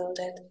back so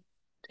that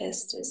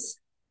there's this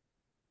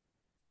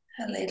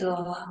a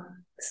little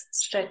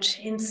stretch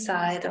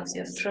inside of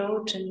your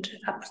throat, and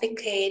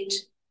applicate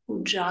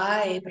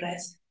Ujjayi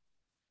breath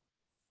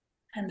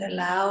and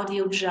allow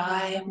the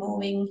Ujjayi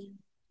moving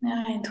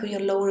into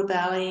your lower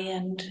belly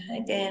and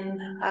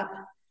again up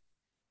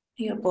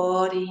your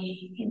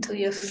body, into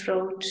your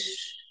throat,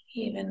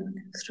 even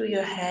through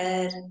your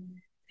head,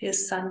 your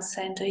sun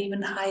center,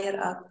 even higher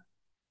up,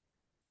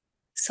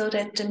 so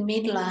that the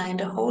midline,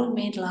 the whole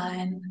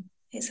midline,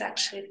 is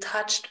actually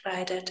touched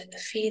by that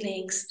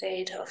feeling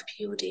state of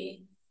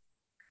beauty.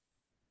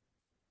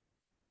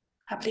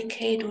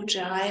 Applicate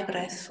Ujjayi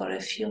breath for a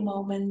few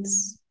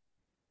moments,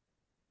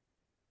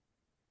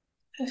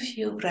 a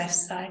few breath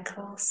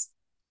cycles.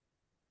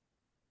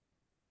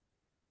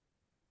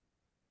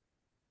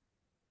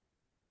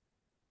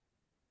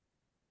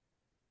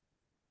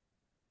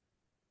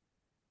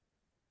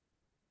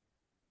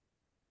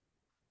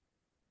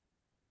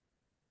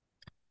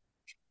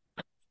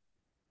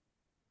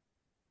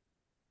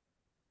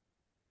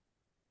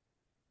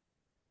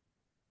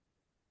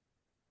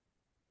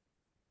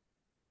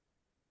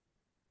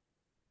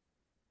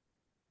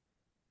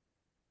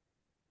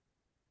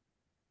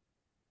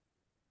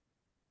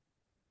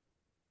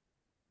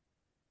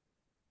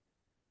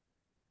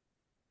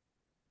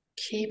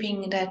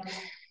 Keeping that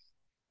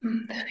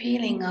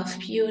feeling of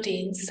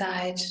beauty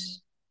inside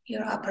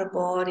your upper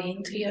body,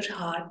 into your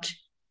heart.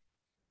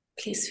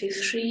 Please feel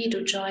free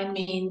to join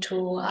me into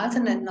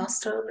alternate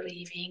nostril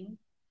breathing.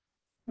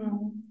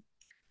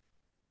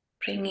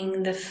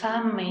 Bringing the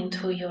thumb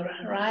into your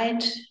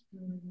right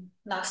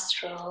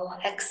nostril,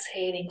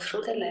 exhaling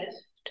through the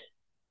left.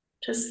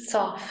 Just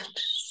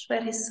soft,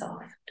 very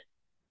soft.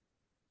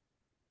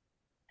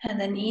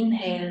 And then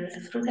inhale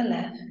through the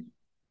left.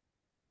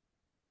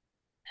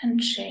 And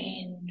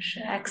change.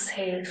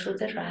 Exhale through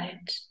the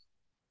right.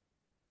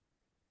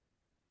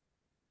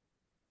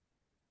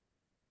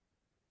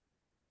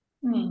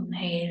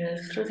 Inhale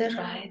through the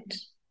right.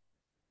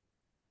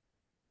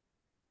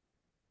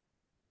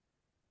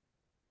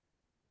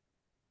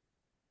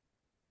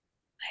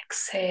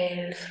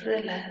 Exhale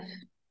through the left.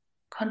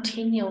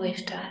 Continue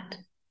with that.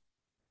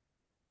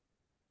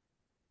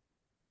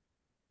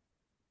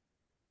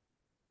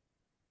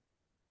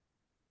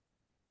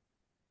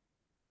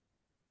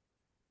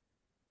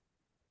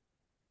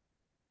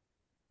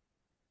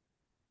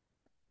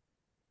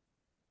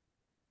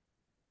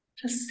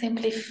 Just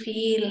simply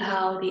feel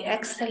how the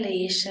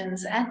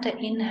exhalations and the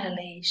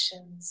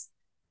inhalations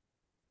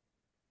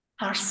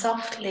are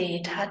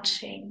softly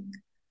touching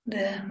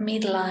the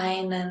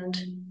midline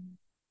and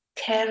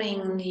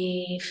carrying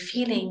the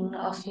feeling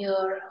of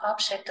your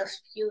object of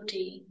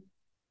beauty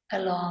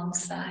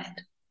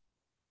alongside.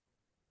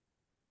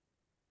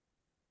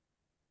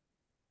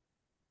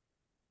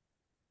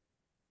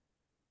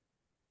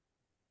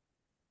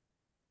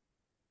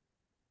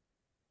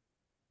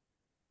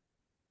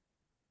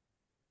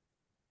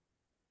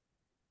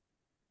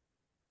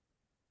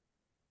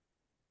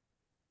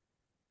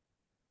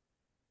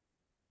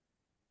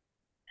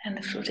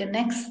 And through the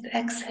next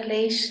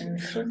exhalation,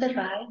 through the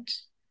right,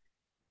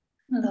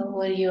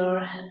 lower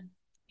your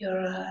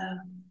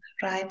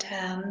right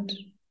hand.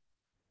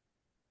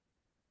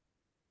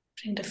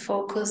 Bring the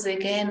focus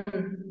again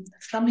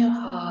from your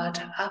heart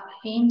up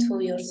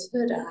into your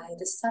third eye,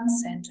 the sun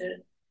center,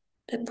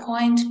 the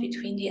point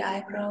between the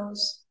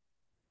eyebrows.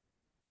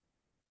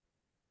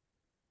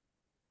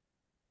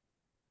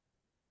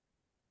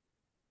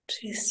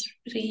 Just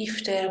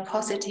breathe their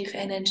positive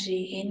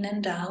energy in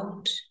and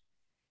out,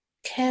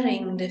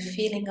 carrying the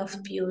feeling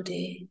of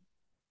beauty.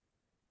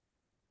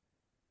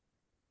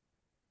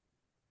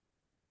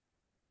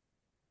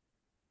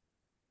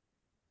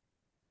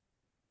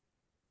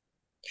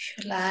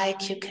 If you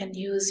like, you can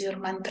use your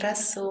mantra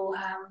so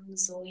hum,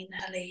 so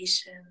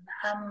inhalation,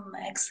 hum,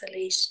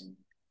 exhalation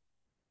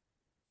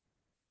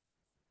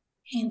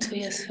into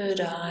your third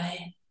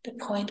eye, the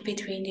point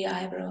between the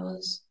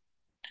eyebrows,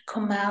 the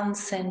command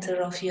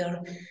center of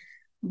your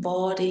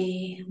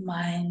body,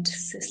 mind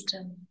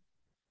system.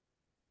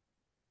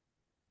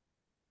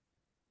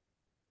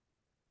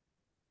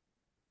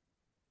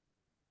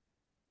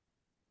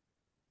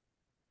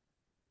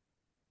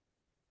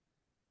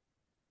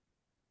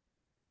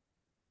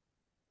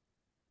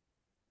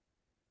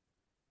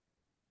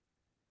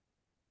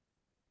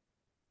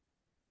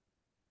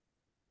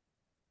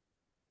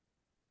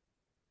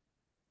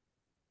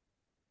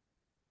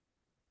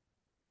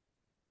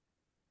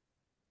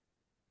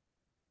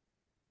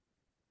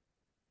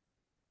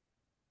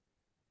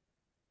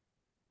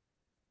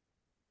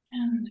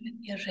 And when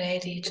you're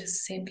ready,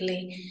 just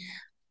simply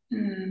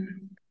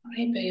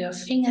prepare your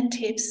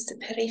fingertips,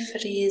 the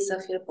peripheries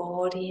of your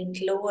body, and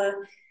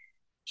lower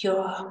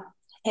your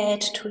head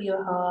to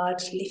your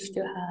heart. Lift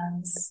your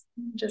hands,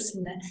 just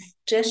in a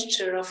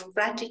gesture of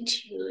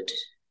gratitude.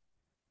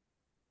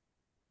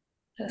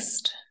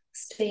 Just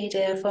stay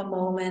there for a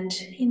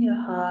moment in your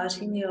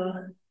heart, in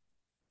your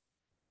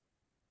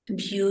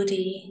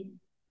beauty.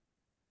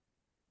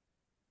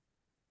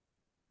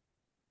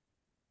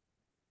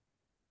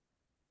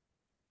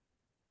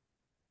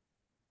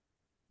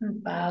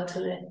 And bow to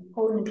the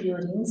own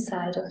beauty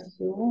inside of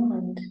you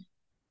and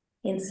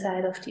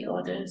inside of the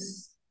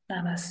others.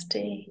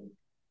 Namaste.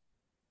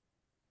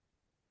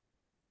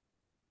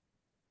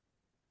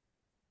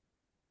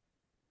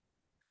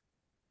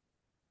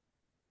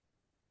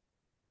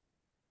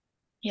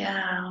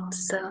 Yeah,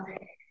 so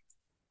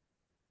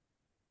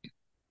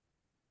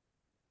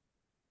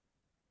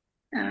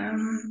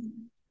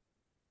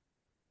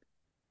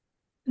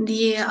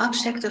the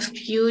object of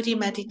beauty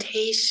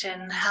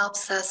meditation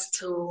helps us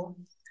to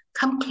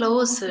come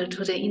closer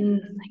to the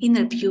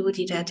inner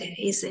beauty that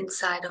is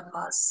inside of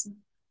us.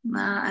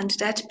 And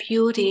that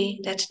beauty,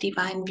 that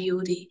divine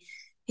beauty,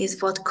 is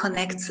what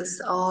connects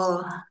us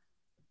all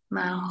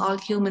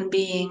human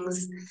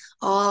beings,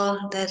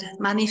 all that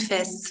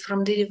manifests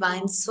from the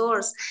divine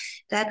source.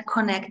 That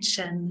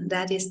connection,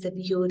 that is the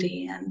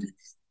beauty. And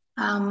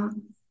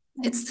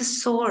it's the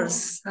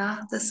source.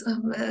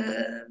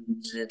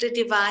 The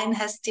divine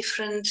has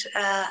different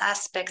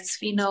aspects.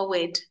 We know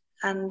it.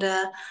 And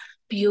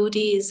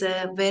beauty is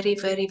a very,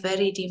 very,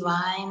 very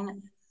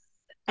divine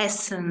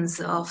essence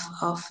of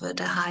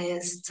the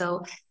highest.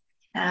 So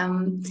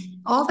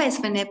always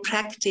when I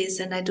practice,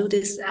 and I do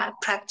this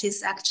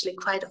practice actually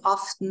quite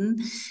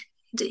often,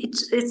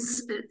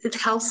 it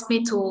helps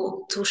me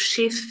to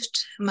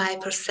shift my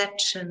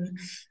perception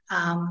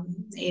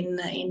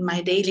in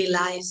my daily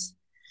life.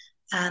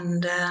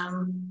 And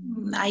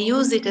I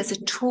use it as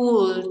a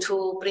tool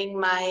to bring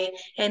my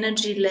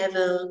energy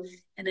level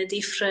in a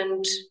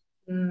different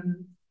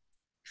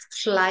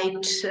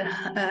flight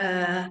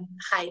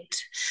height.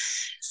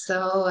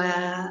 So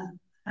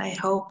I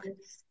hope,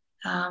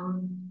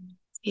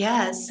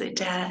 yes,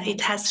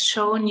 it has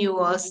shown you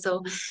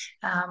also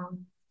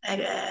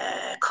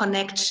a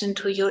connection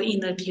to your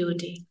inner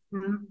beauty.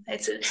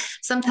 It's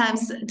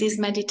sometimes these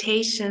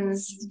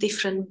meditations,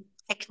 different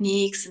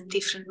techniques and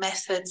different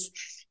methods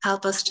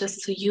help us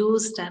just to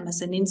use them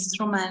as an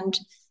instrument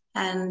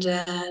and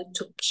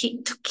to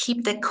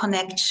keep the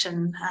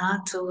connection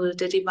to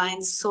the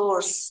divine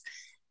source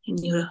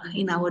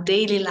in our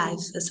daily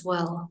life as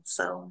well.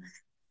 So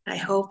I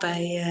hope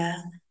I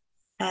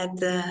had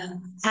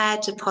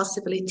the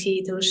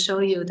possibility to show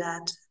you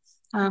that.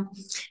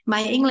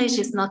 My English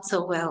is not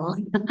so well.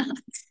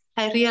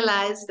 I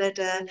realized that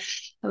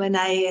when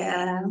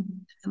I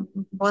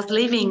was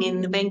living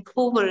in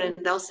Vancouver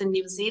and also in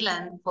New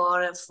Zealand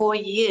for 4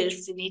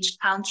 years in each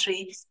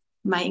country,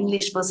 my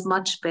English was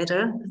much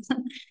better.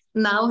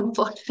 Now,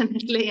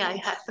 unfortunately, I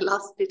have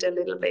lost it a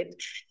little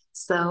bit.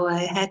 So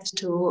I had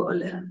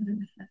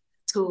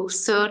to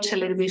search a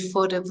little bit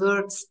for the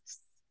words,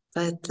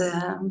 but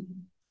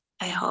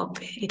I hope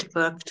it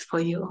worked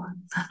for you.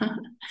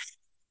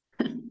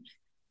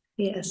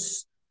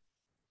 Yes.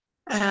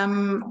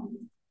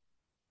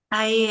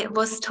 I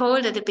was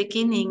told at the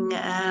beginning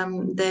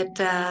that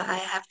I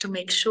have to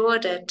make sure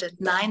that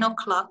at 9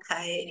 o'clock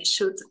I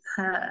should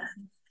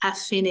have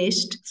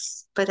finished,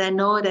 but I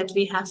know that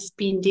we have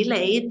been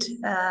delayed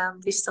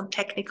with some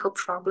technical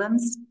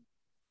problems,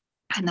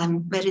 and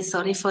I'm very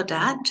sorry for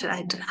that.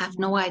 I have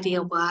no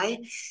idea why,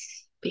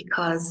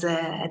 because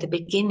at the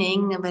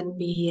beginning when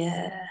we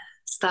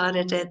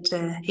started at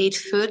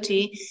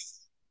 8:30,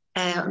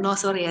 no,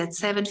 sorry, at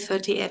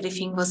 7:30,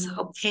 everything was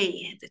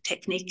okay. The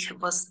technique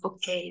was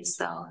okay.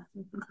 So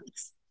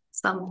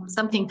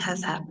something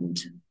has happened.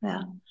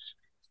 Yeah.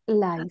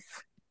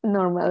 Life,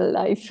 normal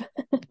life.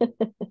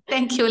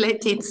 Thank you,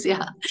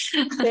 Letizia.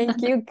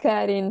 Thank you,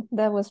 Karin.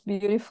 That was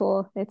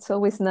beautiful. It's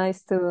always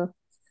nice the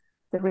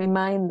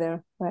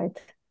reminder, right?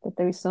 That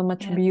there is so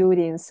much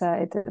beauty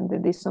inside and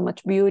that there's so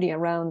much beauty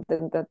around,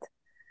 and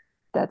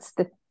that's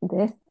the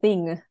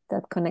thing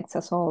that connects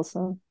us all.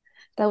 So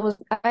that was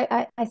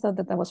I thought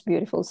that was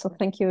beautiful. So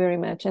thank you very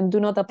much. And do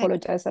not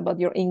apologize about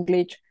your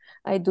English.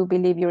 I do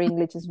believe your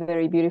English is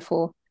very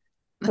beautiful.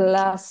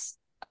 Plus,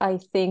 I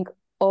think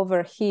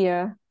over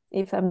here,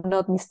 if I'm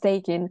not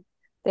mistaken,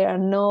 there are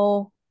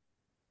no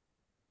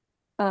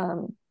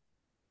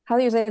how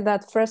do you say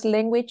that, first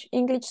language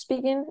English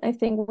speaking? I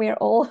think we're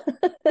all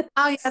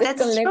oh yeah,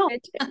 that's true.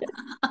 language.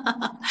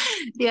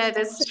 Yeah,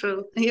 that's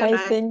true. You're I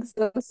right. think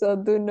so. So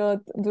do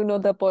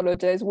not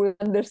apologize. We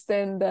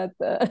understand that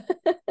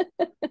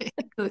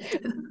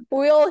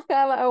we all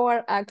have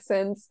our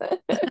accents.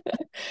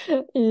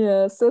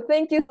 Yeah. So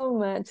thank you so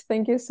much.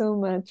 Thank you so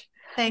much.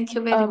 Thank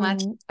you very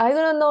much. I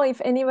don't know if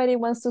anybody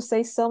wants to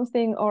say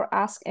something or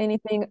ask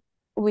anything.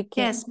 We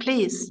can. Yes,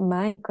 please.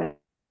 My goodness.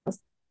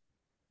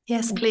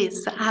 Yes,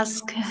 please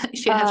ask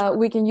if you have.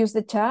 We can use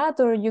the chat,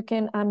 or you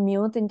can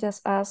unmute and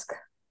just ask.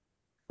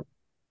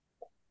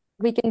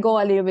 We can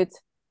go a little bit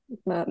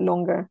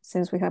longer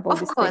since we have all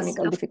these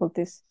technical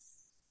difficulties.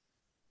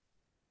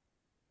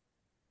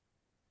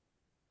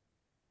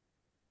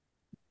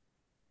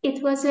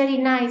 It was very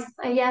nice.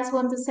 I just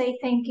want to say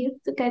thank you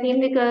to Karin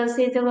because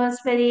it was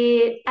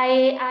very.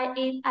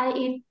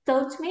 It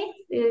taught me.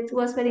 It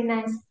was very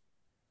nice.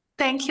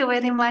 Thank you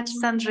very much,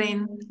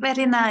 Sandrine.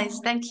 Very nice.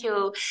 Thank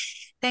you.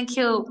 Thank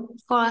you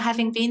for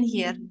having been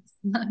here.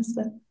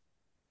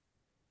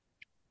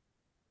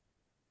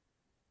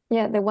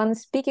 Yeah, the one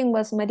speaking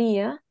was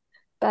Maria,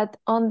 but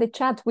on the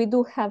chat we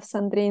do have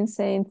Sandrine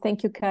saying,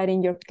 "Thank you,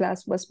 Karin. Your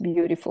class was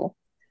beautiful."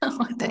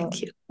 Oh,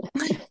 thank you.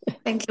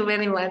 Thank you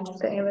very much.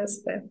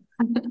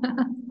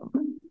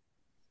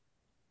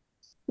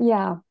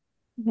 Yeah.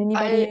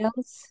 Anybody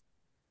else?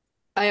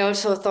 I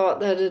also thought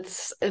that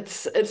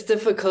it's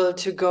difficult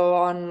to go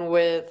on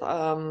with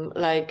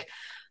like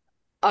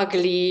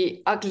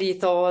ugly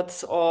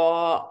thoughts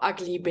or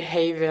ugly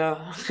behavior,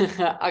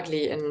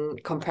 ugly in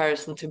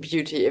comparison to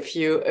beauty. If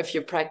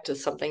you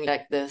practice something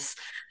like this,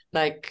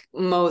 like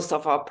most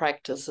of our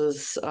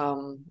practices,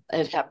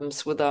 it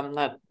happens with them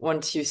that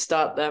once you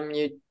start them,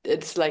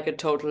 it's like a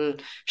total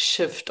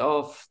shift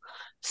of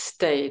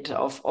state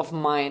of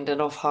mind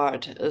and of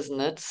heart, isn't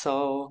it?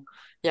 So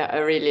yeah, I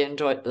really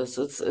enjoyed this.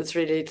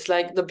 It's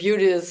like the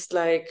beauty is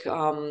like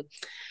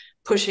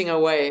pushing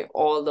away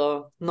all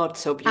the not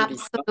so beauty.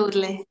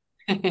 Absolutely.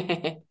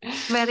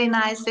 Very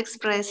nice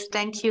expressed.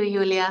 Thank you,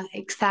 Julia.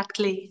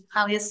 Exactly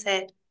how you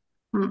said.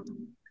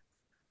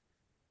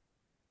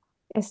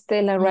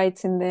 Estela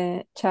writes in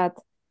the chat,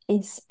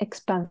 is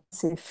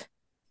expansive.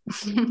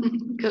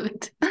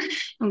 Good.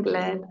 I'm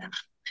glad.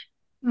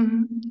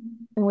 And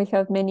we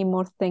have many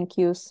more thank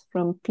yous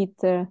from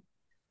Peter.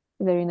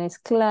 Very nice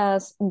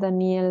class.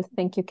 Daniel,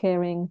 thank you,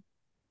 Karin.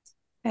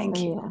 Thank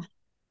you. Yeah.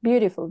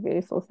 Beautiful,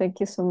 beautiful. Thank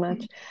you so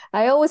much.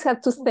 I always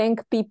have to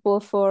thank people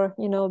for,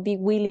 the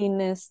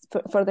willingness,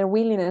 for their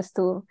willingness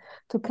to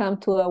come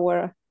to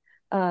our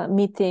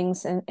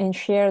meetings and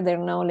share their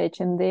knowledge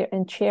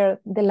and share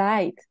the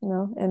light,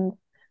 and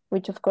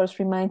which of course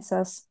reminds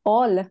us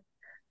all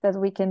that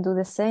we can do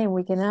the same.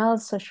 We can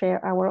also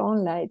share our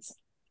own lights.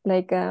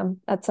 Like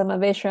at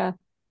Samavesha,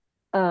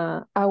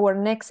 our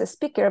next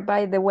speaker,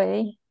 by the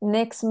way,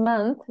 next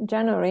month,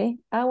 January,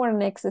 our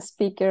next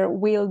speaker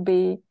will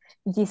be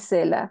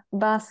Gisela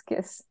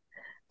Vasquez.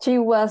 She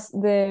was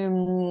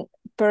the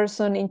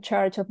person in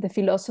charge of the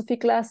philosophy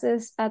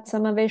classes at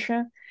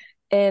Samavesha,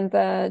 and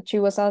she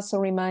was also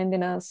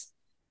reminding us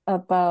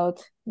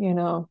about,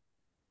 the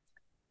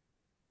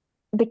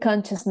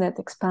consciousness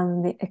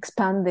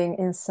expanding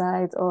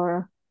inside,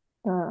 or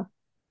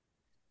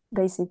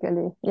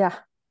basically, yeah,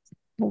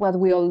 what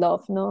we all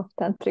love, no?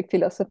 Tantric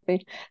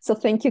philosophy. So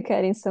thank you,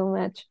 Karin, so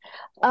much.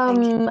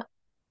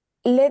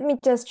 let me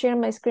just share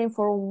my screen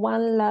for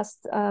one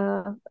last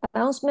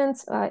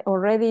announcement. I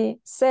already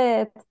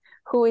said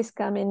who is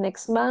coming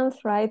next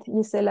month, right?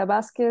 Gisela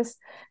Vasquez.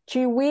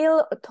 She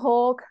will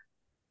talk.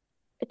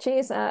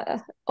 She's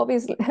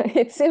obviously,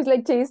 it seems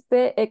like she's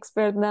the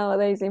expert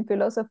nowadays in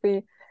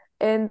philosophy.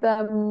 And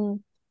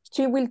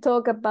she will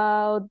talk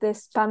about the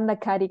Spanda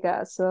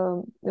Karika.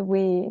 So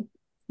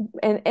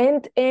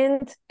and a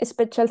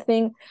special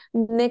thing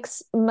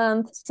next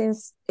month,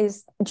 since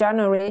it's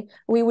January,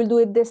 we will do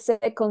it the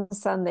second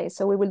Sunday.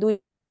 So we will do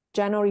it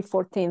January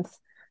 14th.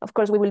 Of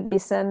course, we will be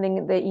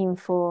sending the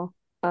info.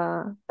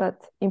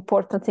 But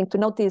important thing to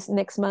notice,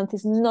 next month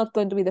is not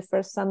going to be the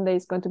first Sunday,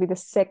 it's going to be the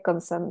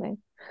second Sunday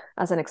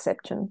as an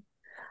exception.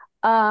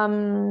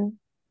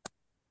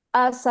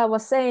 As I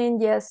was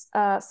saying, yes,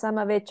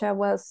 Samavecha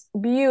was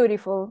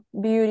beautiful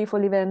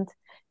event.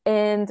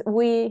 And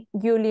we,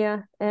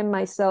 Julia and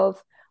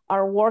myself,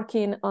 are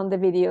working on the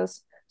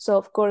videos. So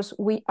of course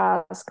we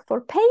ask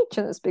for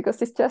patience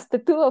because it's just the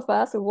two of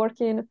us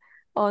working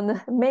on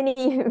many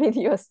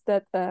videos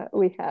that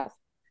we have.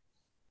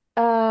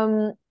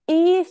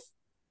 If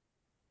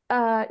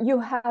you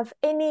have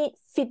any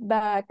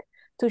feedback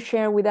to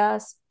share with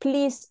us,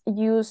 please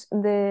use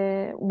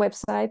the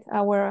website,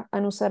 our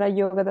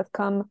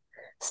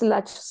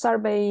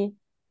anusarayoga.com/survey.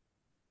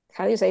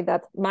 How do you say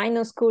that?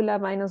 -Kula,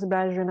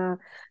 -Bhrājana,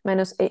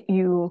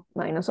 -EU,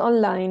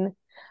 -online.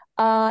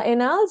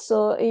 And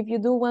also, if you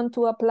do want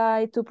to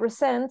apply to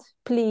present,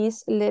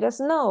 please let us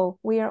know.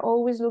 We are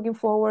always looking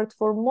forward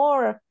for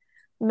more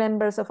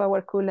members of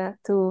our Kula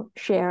to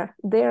share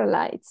their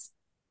lights.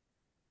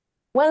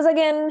 Once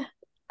again,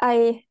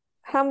 I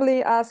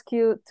humbly ask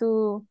you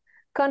to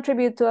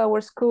contribute to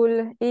our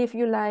school if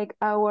you like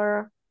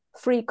our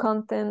free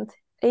content.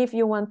 If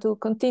you want to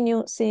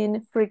continue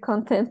seeing free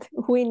content,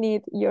 we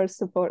need your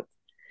support.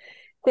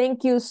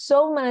 Thank you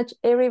so much,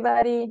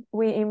 everybody.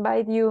 We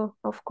invite you,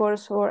 of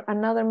course, for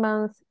another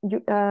month,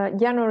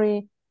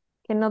 January.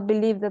 Cannot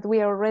believe that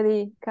we are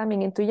already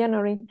coming into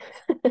January,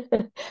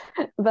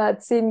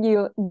 but seeing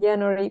you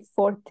January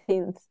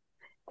 14th.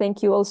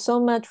 Thank you all so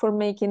much for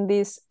making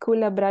this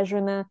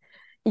Kula-bhrājana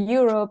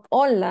Europe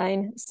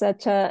online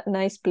such a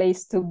nice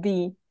place to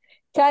be.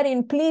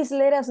 Karin, please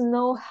let us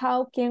know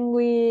how can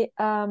we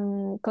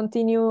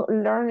continue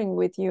learning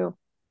with you.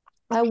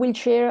 I will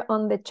share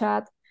on the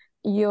chat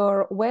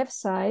your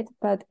website,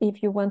 but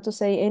if you want to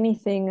say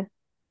anything,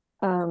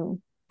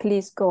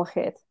 please go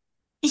ahead.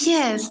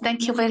 Yes,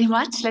 thank you very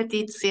much,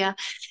 Letizia.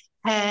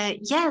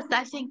 Yes,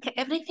 I think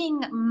everything,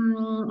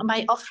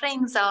 my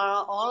offerings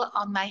are all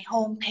on my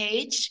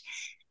homepage,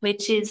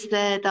 which is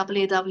the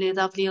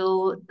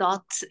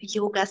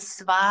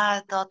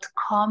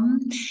www.yogasva.com.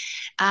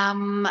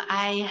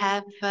 I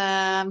have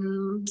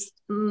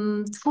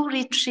 2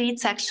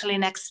 retreats actually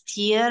next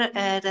year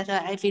that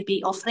I will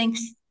be offering,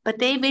 but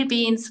they will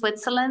be in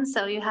Switzerland,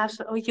 so you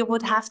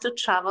would have to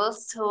travel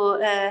to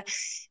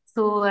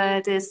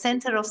the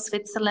center of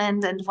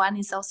Switzerland, and one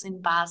is also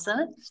in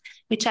Basel,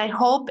 which I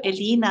hope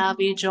Elina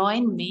will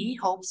join me,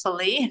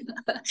 hopefully.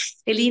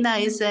 Elina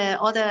is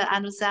other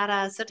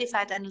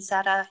certified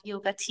Anusara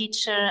yoga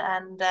teacher,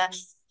 and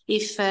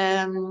if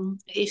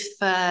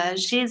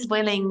she is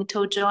willing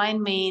to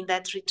join me in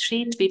that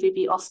retreat, we will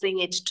be offering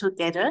it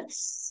together.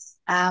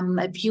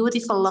 A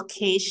beautiful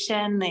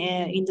location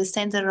in the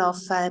center of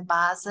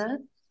Basel.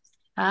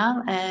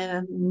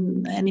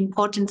 An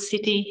important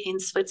city in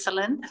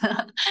Switzerland.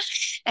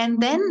 And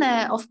then,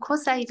 of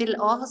course, I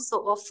will also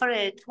offer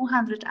a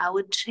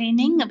 200-hour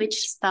training, which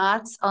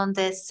starts on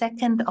the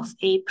 2nd of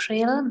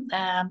April,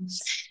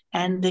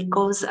 and it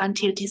goes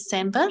until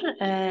December,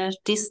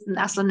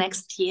 also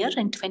next year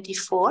in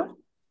 24.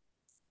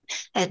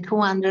 A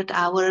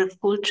 200-hour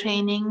full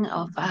training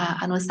of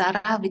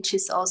Anusara, which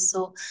is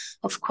also,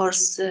 of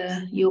course,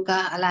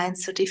 Yoga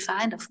Alliance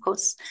certified, of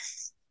course.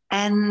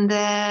 And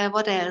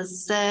what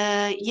else?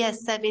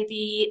 Yes, I will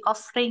be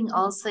offering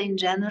also in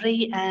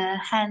January a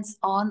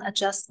hands-on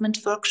adjustment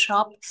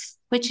workshop,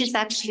 which is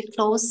actually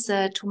close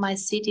to my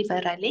city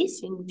where I live,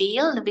 in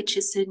Biel, which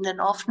is in the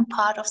northern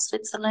part of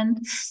Switzerland.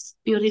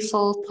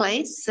 Beautiful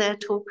place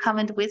to come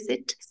and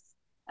visit.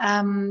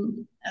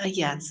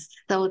 Yes,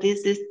 so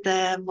this is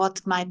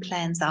what my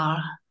plans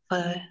are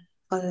for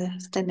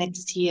the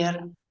next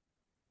year.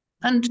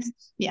 And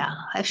yeah,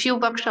 a few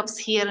workshops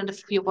here and a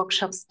few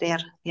workshops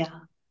there. Yeah.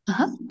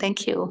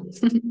 Thank you.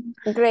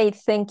 Great,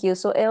 thank you.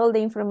 So all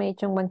the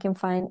information one can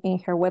find in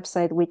her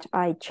website, which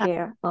I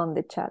share on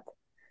the chat.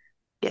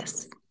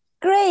 Yes.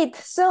 Great.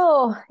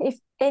 So if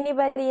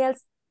anybody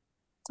else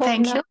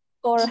thank you,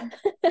 or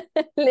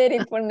let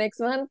it for next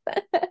month,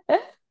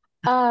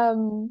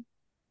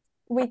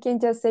 we can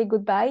just say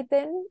goodbye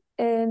then,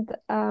 and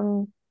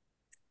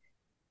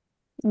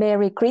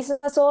Merry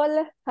Christmas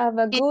all. Have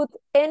a good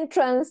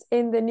entrance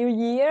in the new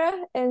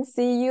year, and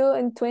see you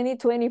in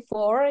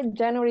 2024,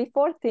 January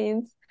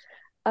 14th,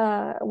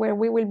 where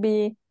we will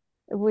be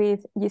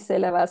with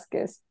Gisela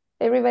Vasquez.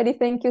 Everybody,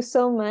 thank you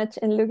so much,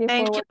 and looking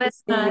forward to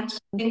seeing you.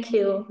 Thank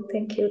you.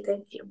 Thank you.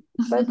 Thank you.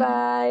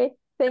 Bye-bye.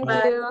 Thank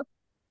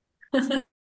you.